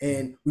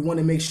 And we want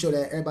to make sure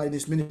that everybody in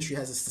this ministry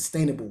has a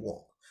sustainable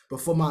walk.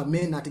 But for my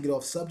men, not to get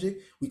off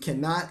subject, we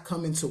cannot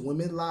come into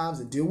women's lives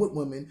and deal with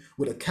women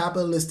with a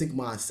capitalistic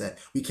mindset.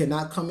 We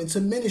cannot come into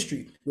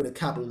ministry with a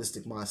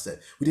capitalistic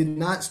mindset. We did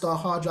not start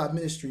Hard Drive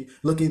Ministry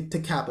looking to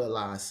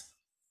capitalize.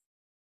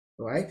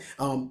 All right.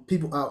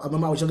 People, I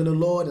remember I was younger than the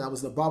Lord and I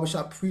was in a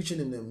barbershop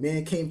preaching, and the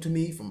man came to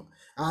me from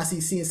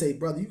ICC and say,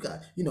 brother,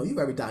 you're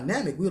very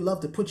dynamic. We'd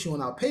love to put you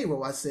on our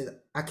payroll. I said,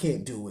 I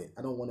can't do it.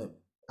 I don't want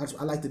to,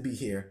 I like to be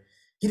here.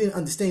 He didn't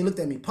understand. He looked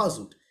at me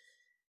puzzled.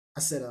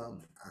 I said,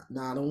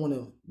 nah, I don't want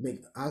to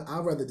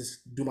I'd rather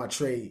just do my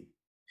trade.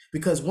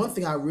 Because one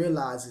thing I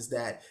realize is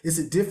that it's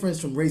a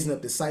difference from raising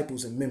up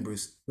disciples and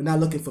members. We're not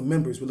looking for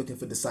members, we're looking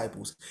for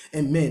disciples.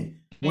 And men,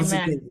 once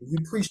again, if you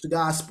preach the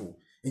gospel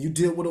and you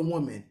deal with a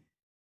woman,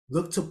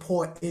 look to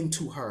pour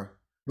into her,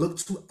 look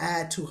to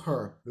add to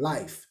her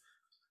life,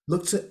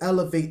 look to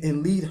elevate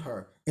and lead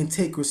her and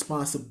take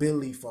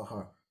responsibility for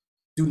her.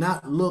 Do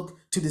not look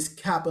to just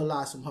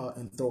capitalize from her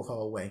and throw her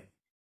away.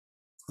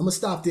 I'm gonna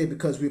stop there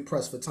because we're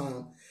pressed for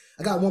time.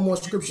 I got one more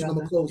scripture and I'm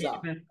gonna close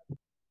out.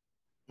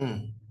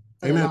 Amen.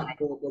 But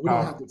we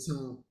don't have the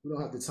time. We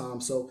don't have the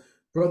time. So,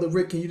 Brother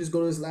Rick, can you just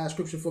go to this last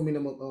scripture for me, and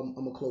I'm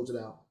gonna close it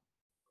out.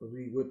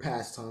 We're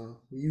past time.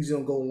 We usually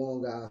don't go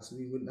long, guys.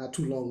 We're not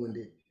too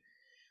long-winded.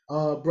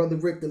 Brother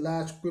Rick, the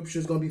last scripture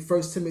is gonna be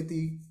 1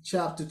 Timothy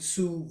chapter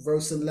 2,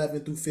 verse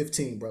 11 through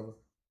 15, brother.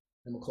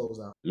 I'm gonna close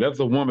out. Let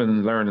the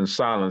woman learn in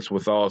silence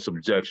with all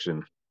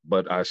subjection.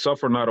 But I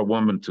suffer not a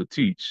woman to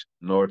teach,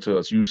 nor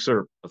to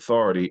usurp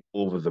authority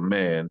over the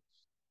man,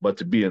 but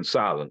to be in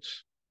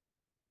silence.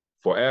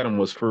 For Adam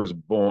was first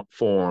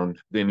formed,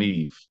 then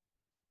Eve.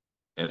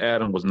 And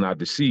Adam was not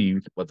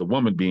deceived, but the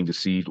woman being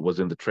deceived was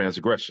in the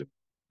transgression.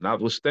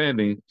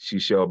 Notwithstanding, she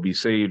shall be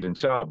saved in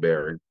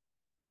childbearing,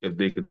 if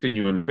they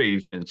continue in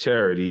faith and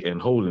charity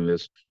and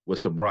holiness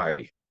with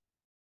sobriety.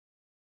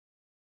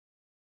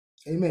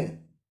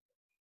 Amen.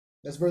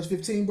 That's verse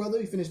 15, brother.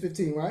 You finished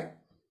 15, right?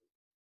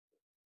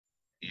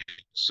 Yes,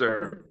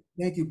 sir.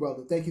 Thank you,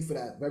 brother. Thank you for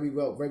that. Very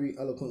well, very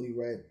eloquently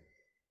read.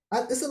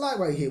 It's a lot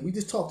right here. We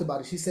just talked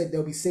about it. She said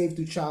they'll be saved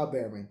through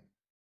childbearing.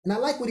 And I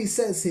like what he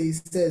says here. He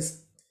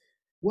says,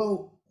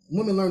 well,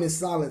 women learn in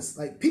silence.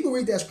 Like, people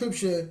read that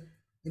scripture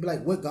and be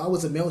like, what, God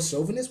was a male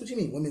chauvinist? What you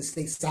mean? Women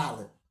stay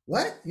silent.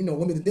 What?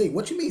 Women today,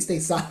 what you mean stay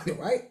silent,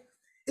 right?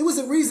 It was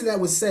a reason that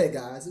was said,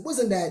 guys. It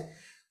wasn't that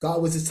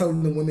God was just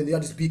telling the women,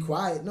 they'll just be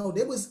quiet. No,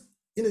 there was,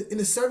 in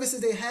the services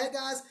they had,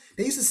 guys,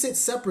 they used to sit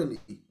separately.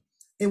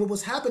 And what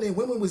was happening,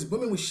 women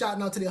was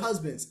shouting out to their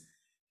husbands,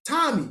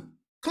 Tommy,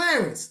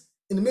 Clarence,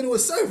 in the middle of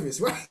service,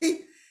 right?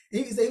 And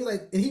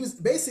he was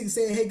basically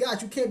saying, hey,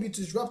 God, you can't be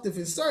disruptive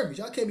in service.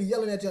 Y'all can't be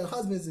yelling at your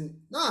husbands. And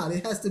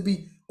there has to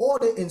be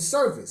order in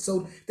service.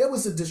 So there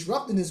was a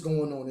disruptiveness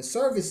going on in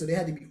service, so there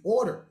had to be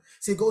order.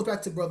 See, it goes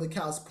back to Brother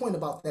Cal's point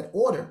about that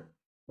order,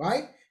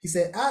 right? He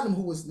said Adam,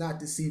 who was not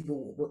deceived,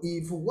 but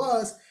Eve, who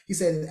was, he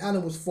said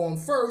Adam was formed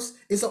first.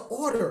 It's an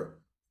order.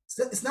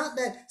 It's not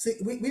that, see,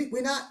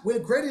 we're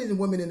greater than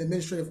women in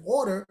administrative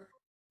order.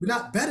 We're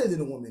not better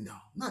than a woman, though.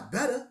 Not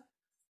better,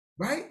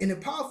 right? And the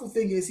powerful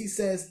thing is, he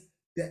says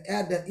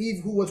that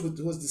Eve, who was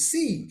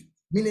deceived,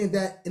 Meaning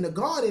that in the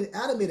garden,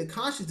 Adam made a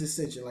conscious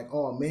decision, like,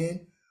 oh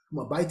man, I'm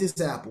gonna bite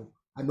this apple.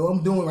 I know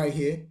I'm doing right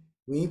here.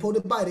 We ain't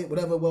supposed to bite it,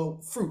 whatever.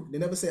 Well, fruit. They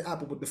never said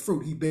apple, but the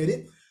fruit. He bit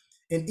it,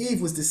 and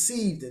Eve was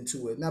deceived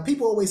into it. Now,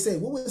 people always say,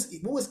 what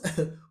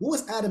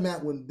was Adam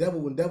at when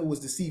devil was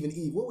deceiving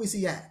Eve? What was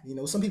he at? You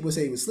know, some people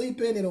say he was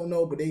sleeping. They don't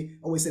know, but they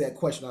always say that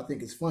question. I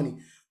think it's funny.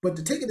 But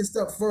to take it a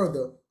step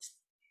further,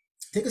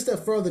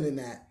 than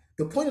that.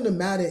 The point of the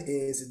matter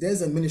is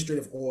there's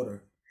administrative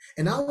order.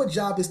 And our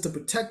job is to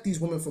protect these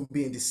women from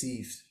being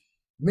deceived.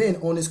 Men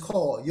on this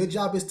call, your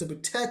job is to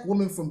protect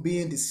women from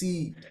being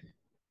deceived.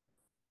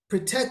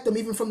 Protect them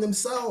even from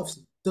themselves.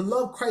 To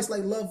love Christ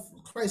like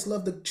Christ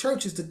loved the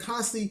church is to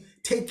constantly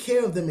take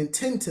care of them and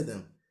tend to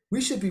them.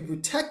 We should be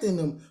protecting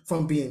them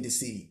from being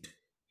deceived.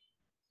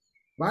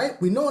 Right?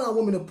 We know our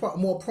women are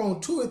more prone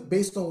to it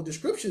based on what the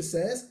scripture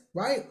says,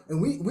 right?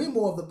 And we're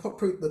more of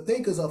the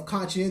thinkers of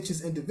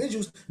conscientious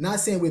individuals, not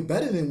saying we're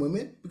better than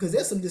women, because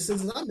there's some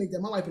decisions I make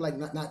that my wife be like,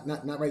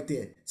 not right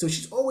there. So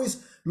she's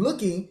always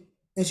looking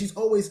and she's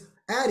always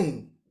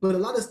adding. But a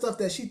lot of stuff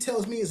that she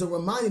tells me is a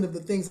reminder of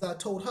the things I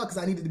told her because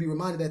I needed to be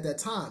reminded at that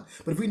time.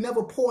 But if we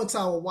never pour into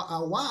our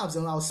wives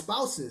and our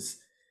spouses,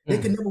 they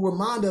can never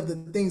remind us of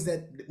the things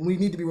that we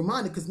need to be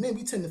reminded, because men,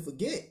 we tend to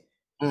forget.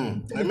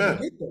 Amen.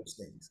 Forget those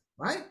things,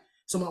 right?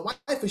 So my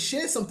wife has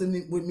shared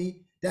something with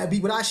me that'd be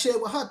what I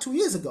shared with her 2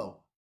 years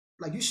ago.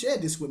 Like, you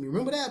shared this with me.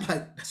 Remember that?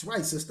 Like, that's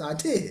right, sister, I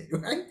did,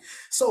 right?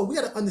 So we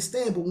got to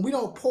understand, but when we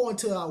don't pour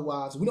into our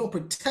wives, we don't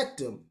protect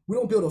them, we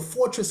don't build a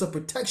fortress of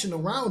protection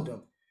around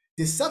them,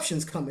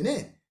 deception's coming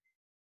in.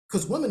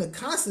 Because women are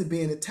constantly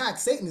being attacked.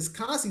 Satan is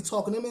constantly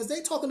talking to them as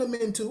they talking to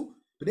men too,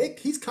 but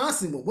he's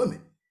constantly with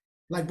women.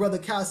 Like Brother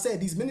Cal said,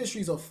 these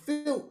ministries are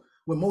filled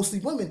with mostly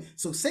women.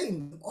 So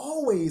Satan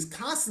always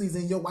constantly is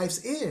in your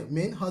wife's ear.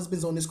 Men,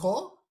 husbands on this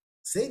call,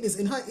 Satan is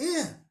in her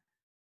ear.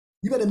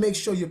 You better make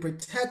sure you're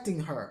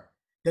protecting her,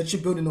 that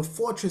you're building a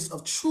fortress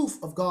of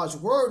truth of God's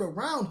word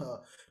around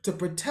her to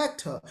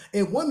protect her.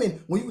 And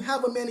women, when you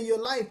have a man in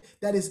your life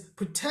that is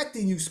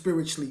protecting you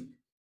spiritually,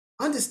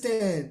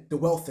 understand the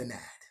wealth in that.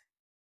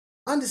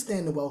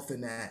 Understand the wealth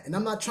in that. And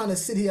I'm not trying to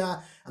sit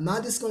here, I'm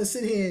not just going to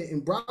sit here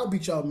and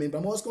browbeat y'all men, but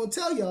I'm also going to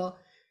tell y'all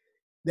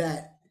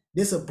that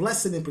there's a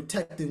blessing in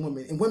protecting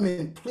women. And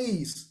women,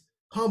 please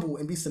humble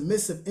and be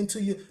submissive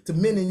to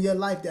men in your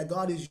life that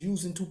God is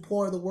using to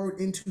pour the word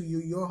into you,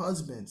 your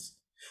husbands.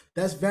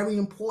 That's very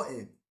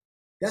important.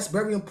 That's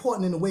very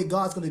important in the way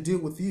God's going to deal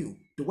with you.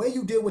 The way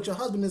you deal with your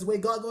husband is the way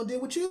God's going to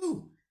deal with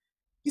you.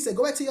 He said,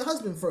 go back to your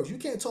husband first. You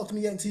can't talk to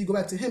me yet until you go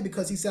back to him,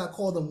 because he said, I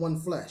call them one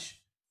flesh.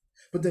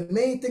 But the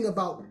main thing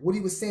about what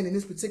he was saying in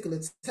this particular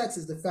text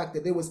is the fact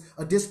that there was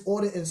a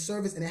disorder in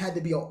service, and it had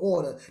to be an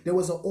order. There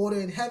was an order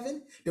in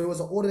heaven. There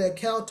was an order that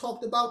Cal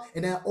talked about,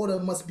 and that order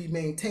must be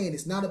maintained.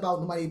 It's not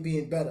about nobody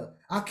being better.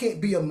 I can't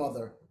be a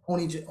mother.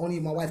 Only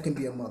my wife can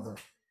be a mother,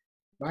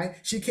 right?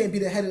 She can't be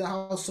the head of the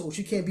household.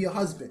 She can't be a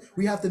husband.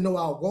 We have to know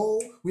our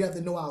role. We have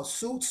to know our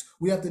suits.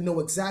 We have to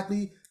know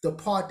exactly the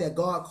part that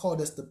God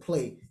called us to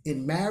play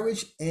in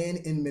marriage and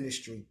in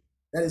ministry.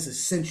 That is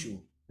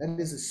essential. That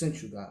is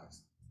essential,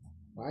 guys.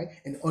 Right?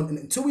 And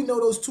until we know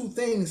those two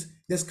things,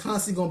 there's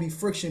constantly going to be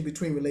friction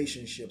between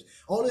relationships.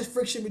 All this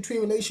friction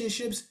between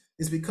relationships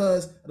is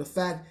because of the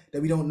fact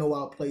that we don't know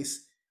our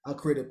place, our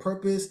creative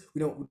purpose.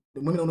 The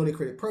women don't know their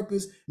creative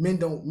purpose. Men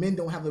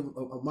don't have a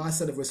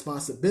mindset of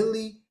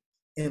responsibility.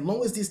 And as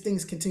long as these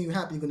things continue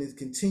happening, you're going to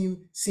continue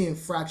seeing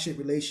fractured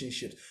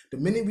relationships. The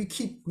minute we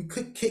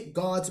could kick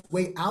God's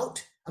way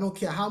out, I don't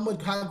care how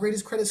great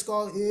his credit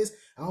score is.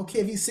 I don't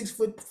care if he's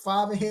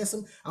 6'5" and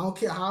handsome. I don't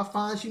care how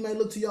fine she may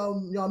look to y'all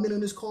men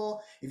on this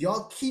call. If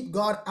y'all keep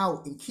God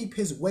out and keep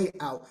his way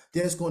out,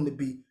 there's going to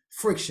be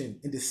friction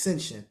and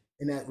dissension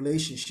in that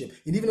relationship.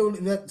 And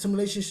even though some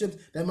relationships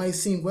that might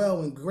seem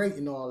well and great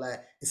and all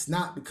that, it's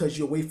not, because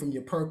you're away from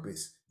your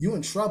purpose. You're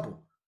in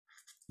trouble.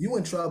 You're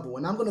in trouble.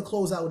 And I'm going to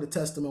close out with a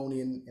testimony,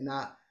 and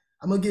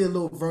I'm going to get a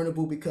little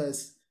vulnerable,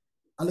 because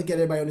I look at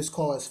everybody on this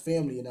call as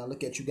family, and I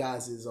look at you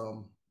guys as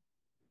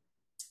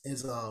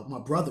my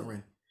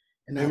brethren,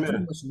 and I pretty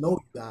much know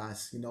you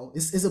guys. You know,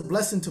 it's a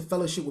blessing to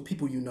fellowship with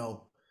people you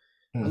know.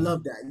 I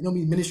love that. You know,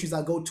 me ministries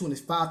I go to, and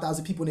there's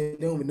 5,000 people, and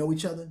they don't even know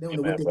each other. They don't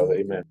know what they're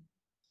going through.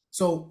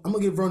 So I'm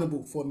gonna get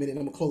vulnerable for a minute, and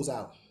I'm gonna close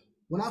out.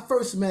 When I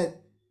first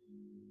met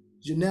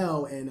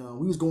Janelle, and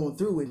we was going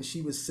through it, and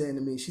she was saying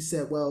to me, she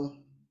said, "Well,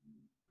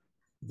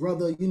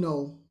 brother, you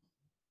know,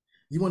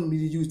 you wanted me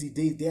to use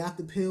these day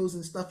after pills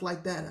and stuff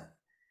like that."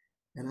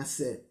 And I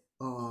said,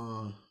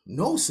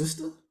 "No,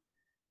 sister.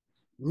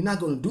 We're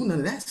not going to do none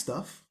of that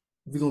stuff.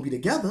 We're going to be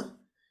together.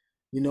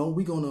 You know,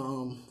 we're going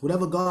to,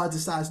 whatever God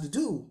decides to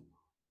do,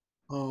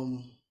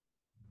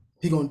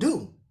 he going to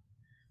do."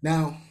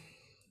 Now,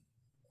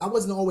 I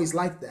wasn't always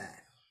like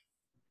that.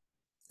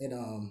 And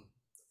I'm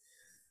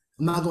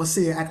not going to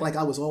sit here and act like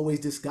I was always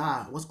this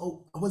guy. I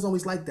was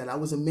always like that. I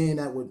was a man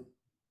that would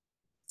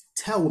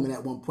tell women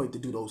at one point to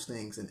do those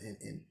things.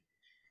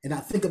 And I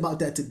think about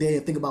that today,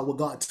 and think about what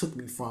God took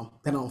me from,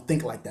 that I don't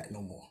think like that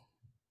no more.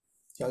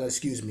 Y'all gotta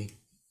excuse me.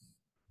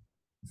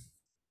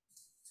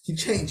 He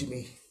changed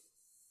me.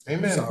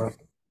 Amen. Sorry.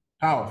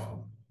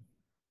 Powerful.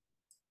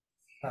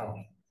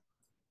 Powerful.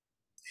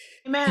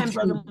 Amen,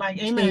 Brother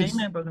Mike. Amen.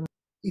 Amen, Brother Mike.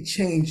 He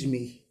changed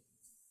me.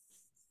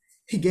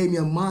 He gave me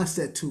a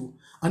mindset to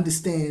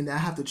understand that I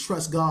have to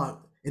trust God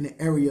in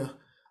the area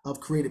of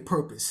creative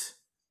purpose.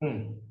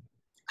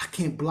 I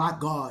can't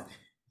block God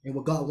and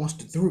what God wants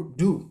to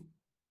do.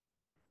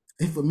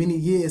 And for many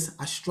years,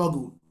 I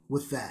struggled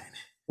with that.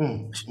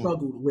 I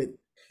struggled with,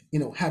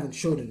 having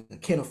children. I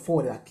can't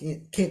afford it. I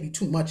can't be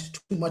too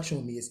much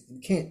on me.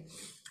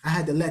 I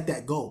had to let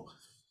that go.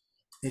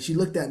 And she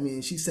looked at me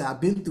and she said, I've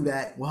been through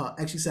that. Well, her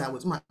ex, she said, I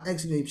was my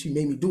ex, she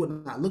made me do it.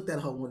 And I looked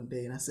at her one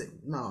day and I said,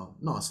 no,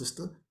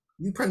 sister,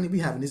 you pregnant, we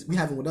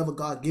having whatever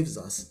God gives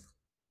us,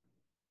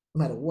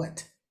 no matter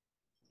what.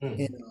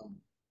 And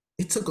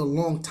it took a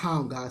long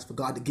time, guys, for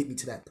God to get me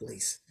to that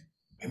place.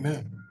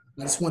 Amen.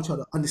 I just want y'all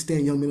to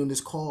understand, young men on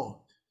this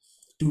call,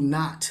 do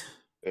not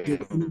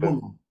give any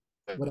woman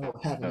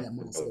without having that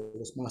mindset of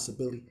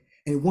responsibility.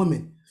 And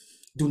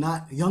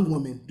young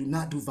women, do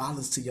not do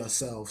violence to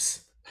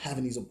yourselves.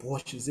 Having these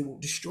abortions, it will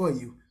destroy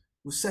you,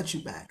 it will set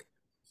you back,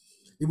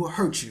 it will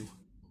hurt you.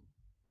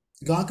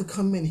 God could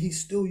come in, he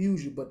still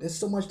use you, but there's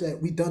so much that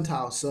we've done to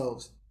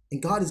ourselves.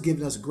 And God has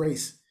given us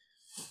grace,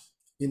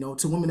 to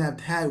women that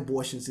have had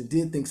abortions and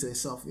did things to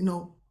themselves.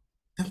 Them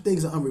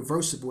things are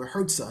unreversible. It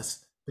hurts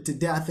us. But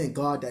today I thank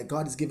God that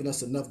God has given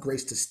us enough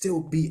grace to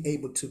still be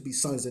able to be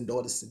sons and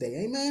daughters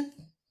today. Amen.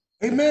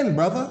 Amen,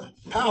 brother.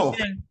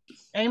 Powerful.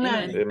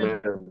 Amen.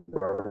 Amen,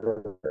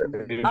 brother.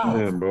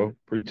 Amen, bro.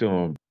 Preach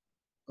on.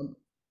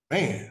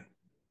 Man.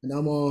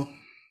 And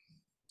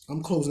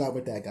I'm closing out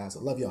with that, guys. I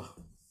love y'all.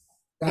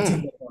 That's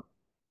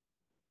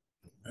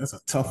a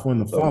tough one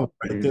to follow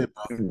right there,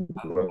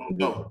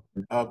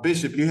 brother.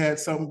 Bishop, you had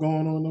something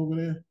going on over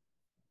there?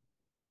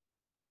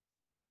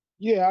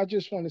 Yeah, I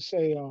just want to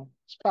say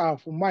it's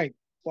powerful, Mike.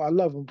 Well, I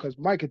love him because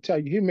Mike can tell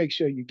you, he'll make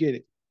sure you get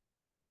it.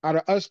 Out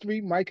of us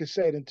three, Mike has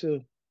said until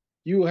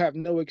you will have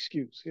no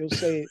excuse. He'll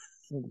say it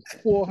in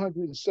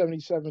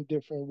 477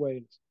 different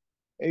ways.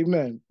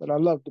 Amen. But I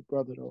love the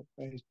brother, though.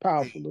 Man. He's a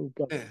powerful little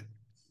brother. Yeah.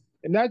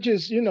 And not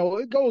just,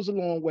 it goes a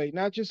long way.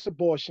 Not just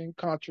abortion,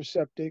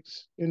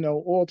 contraceptives,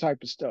 all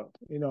type of stuff.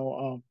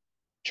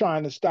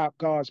 Trying to stop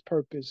God's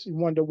purpose. You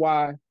wonder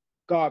why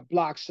God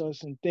blocks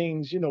us and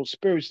things,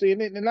 spiritually.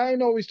 And I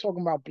ain't always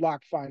talking about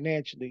block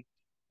financially.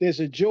 There's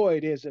a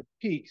joy, there's a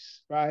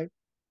peace, right?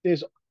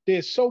 There's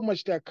so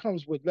much that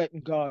comes with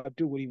letting God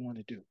do what he want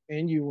to do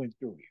in you and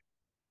through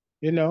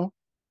you.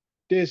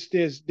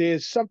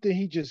 There's something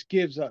he just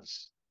gives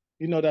us,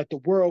 that the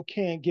world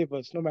can't give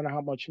us, no matter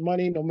how much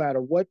money, no matter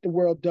what the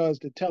world does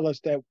to tell us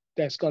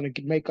that's going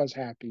to make us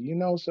happy,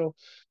 So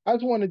I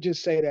just want to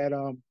just say that,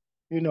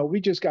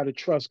 we just got to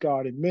trust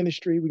God in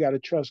ministry. We got to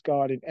trust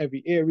God in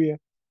every area.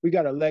 We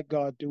got to let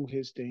God do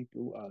his thing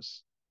through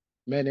us,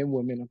 men and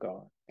women of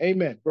God.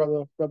 Amen.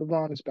 Brother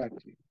Ron, it's back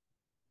to you.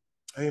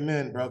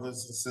 Amen,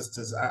 brothers and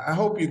sisters. I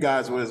hope you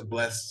guys were as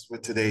blessed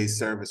with today's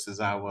service as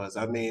I was.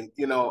 I mean,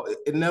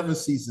 it never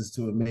ceases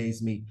to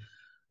amaze me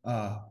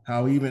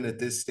how even at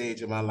this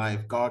stage of my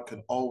life, God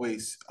can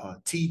always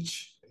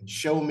teach and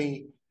show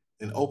me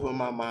and open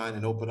my mind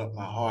and open up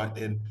my heart.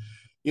 And,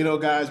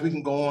 guys, we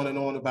can go on and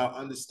on about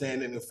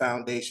understanding the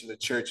foundation of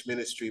church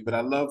ministry, but I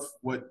love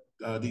what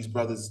these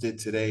brothers did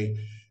today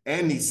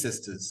and these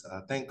sisters.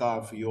 Thank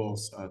God for your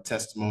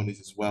testimonies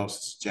as well,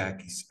 Sister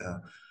Jackie's.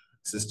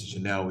 Sister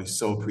Janelle, we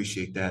so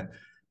appreciate that,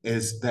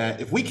 is that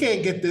if we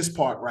can't get this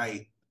part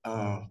right,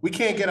 we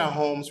can't get our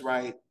homes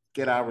right,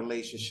 get our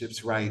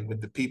relationships right with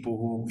the people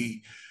who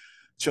we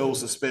chose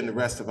to spend the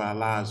rest of our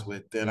lives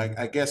with, then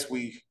I guess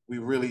we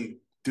really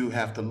do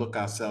have to look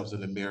ourselves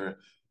in the mirror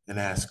and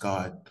ask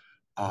God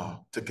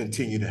to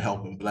continue to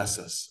help and bless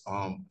us.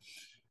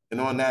 And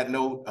on that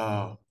note,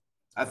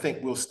 I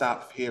think we'll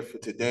stop here for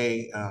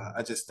today.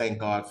 I just thank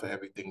God for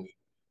everything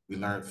we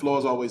learned. Floor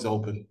is always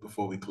open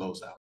before we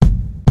close out.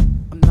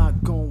 I'm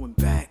not going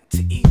back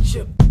to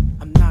Egypt.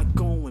 I'm not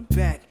going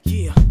back,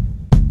 yeah.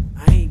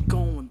 I ain't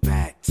going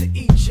back to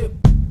Egypt.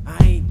 I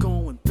ain't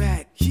going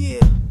back, yeah.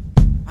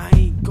 I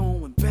ain't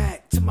going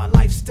back to my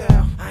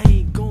lifestyle. I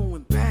ain't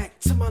going back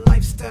to my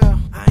lifestyle.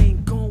 I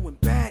ain't going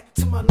back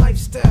to my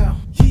lifestyle,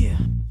 yeah.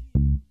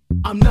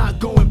 I'm not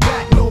going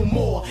back no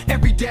more.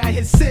 Every day I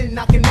hit sin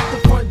knocking at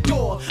the front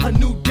door. A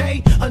new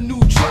day, a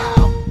new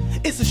trial.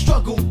 It's a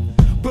struggle,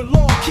 but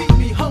Lord keep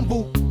me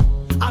humble.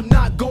 I'm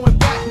not going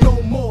back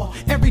no more.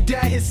 Every day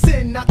I hit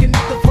sin knocking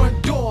at the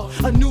front door.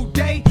 A new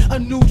day, a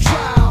new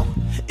trial.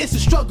 It's a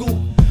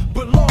struggle,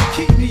 but Lord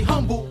keep me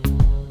humble.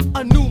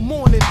 A new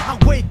morning, I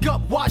wake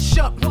up, wash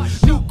up.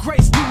 New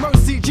grace, new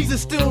mercy,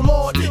 Jesus still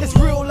Lord. It's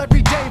real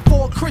every day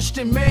for a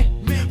Christian,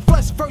 man.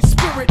 Flesh versus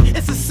spirit,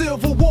 it's a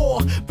civil war.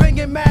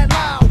 Banging mad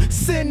loud,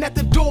 sin at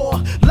the door.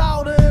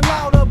 Louder and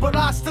louder, but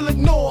I still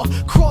ignore.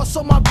 Cross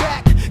on my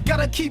back,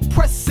 gotta keep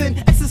pressing.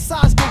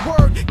 Exercise the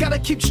word, gotta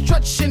keep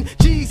stretching.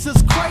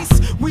 Jesus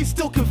Christ, we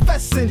still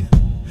confessing.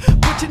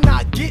 But you're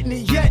not getting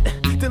it yet.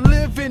 The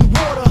living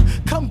water,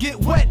 come get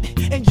wet,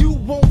 and you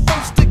won't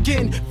thirst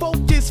again.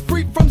 Focus,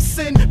 free from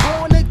sin,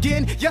 born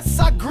again. Yes,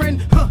 I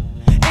grin,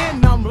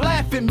 and I'm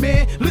loving,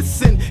 man.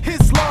 Listen,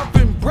 his love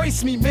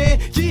embrace me, man.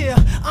 Yeah,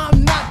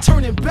 I'm not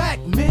turning back,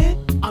 man.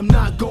 I'm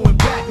not going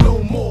back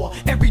no more.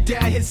 Every day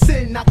I hit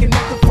sin, knocking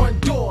at the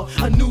front door.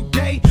 A new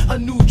day, a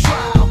new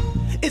trial.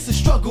 It's a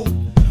struggle,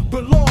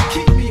 but Lord,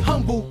 keep me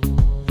humble.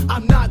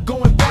 I'm not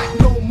going back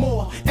no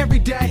more. Every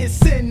day I hit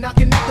sin,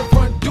 knocking at the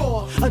front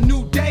door. A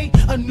new day,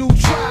 a new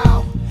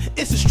trial.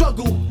 It's a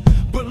struggle,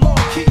 but Lord,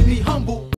 keep me humble.